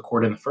into the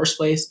court in the first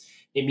place?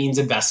 It means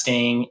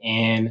investing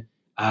in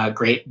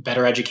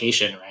better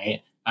education,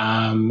 right?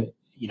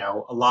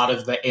 A lot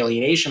of the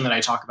alienation that I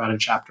talk about in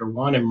chapter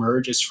 1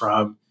 emerges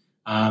from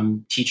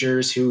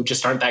teachers who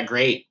just aren't that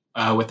great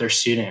with their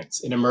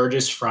students. It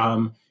emerges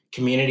from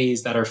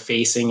communities that are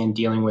facing and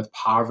dealing with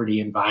poverty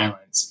and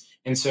violence.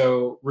 And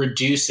so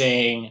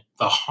reducing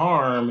the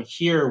harm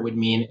here would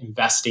mean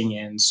investing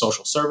in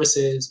social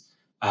services,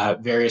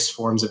 various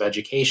forms of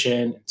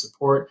education and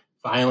support,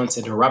 violence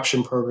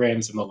interruption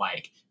programs, and the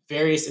like.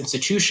 Various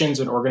institutions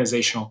and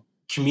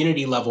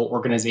community level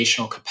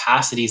organizational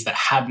capacities that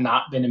have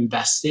not been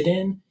invested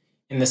in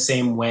the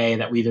same way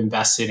that we've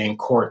invested in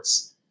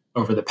courts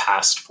over the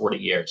past 40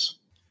 years.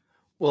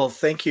 Well,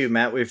 thank you,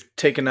 Matt. We've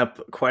taken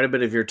up quite a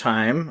bit of your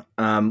time.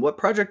 What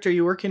project are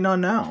you working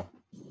on now?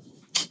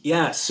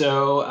 Yeah,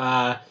 so,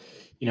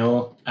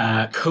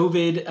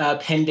 COVID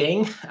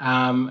pending.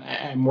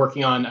 I'm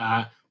working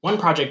on one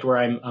project where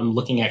I'm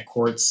looking at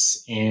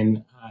courts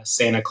in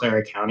Santa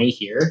Clara County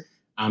here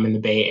in the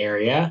Bay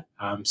Area.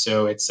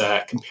 So it's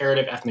a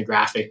comparative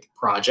ethnographic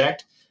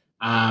project.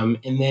 And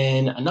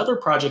then another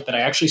project that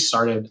I actually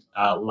started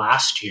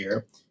last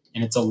year,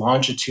 and it's a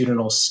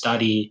longitudinal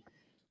study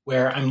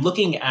where I'm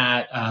looking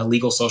at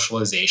legal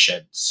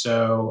socialization.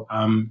 So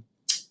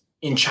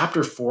in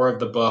chapter 4 of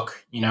the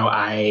book,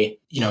 I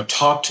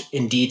talked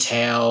in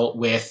detail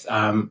with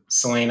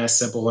Selena,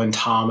 Sybil, and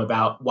Tom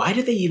about why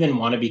did they even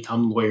want to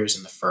become lawyers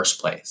in the first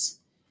place?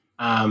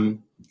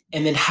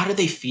 And then how do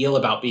they feel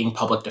about being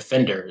public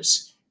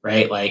defenders,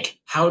 right? Like,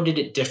 how did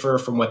it differ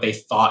from what they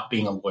thought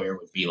being a lawyer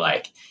would be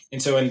like?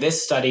 And so in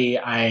this study,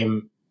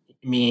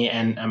 me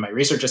and my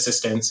research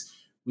assistants,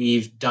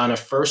 we've done a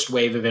first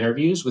wave of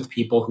interviews with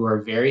people who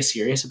are very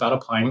serious about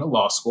applying to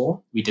law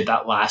school. We did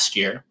that last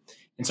year.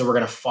 And so we're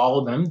going to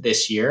follow them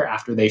this year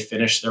after they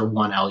finish their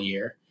 1L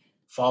year,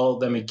 follow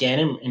them again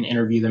and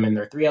interview them in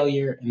their 3L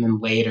year, and then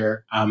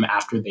later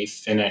after they've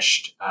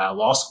finished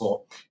law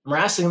school. And we're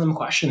asking them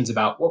questions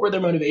about what were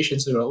their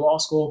motivations to go to law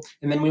school.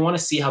 And then we want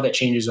to see how that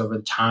changes over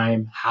the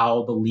time,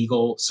 how the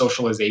legal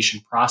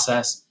socialization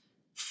process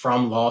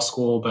from law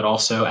school, but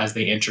also as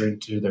they enter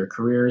into their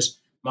careers,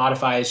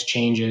 modifies,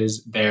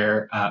 changes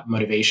their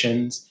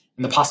motivations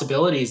and the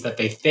possibilities that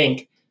they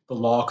think the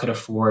law could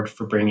afford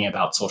for bringing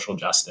about social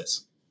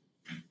justice.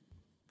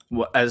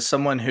 Well, as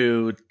someone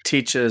who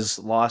teaches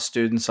law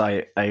students,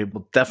 I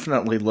will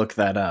definitely look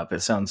that up.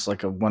 It sounds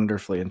like a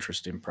wonderfully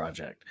interesting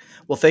project.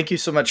 Well, thank you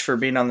so much for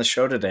being on the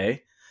show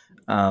today.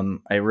 I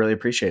really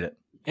appreciate it.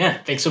 Yeah,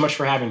 thanks so much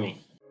for having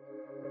me.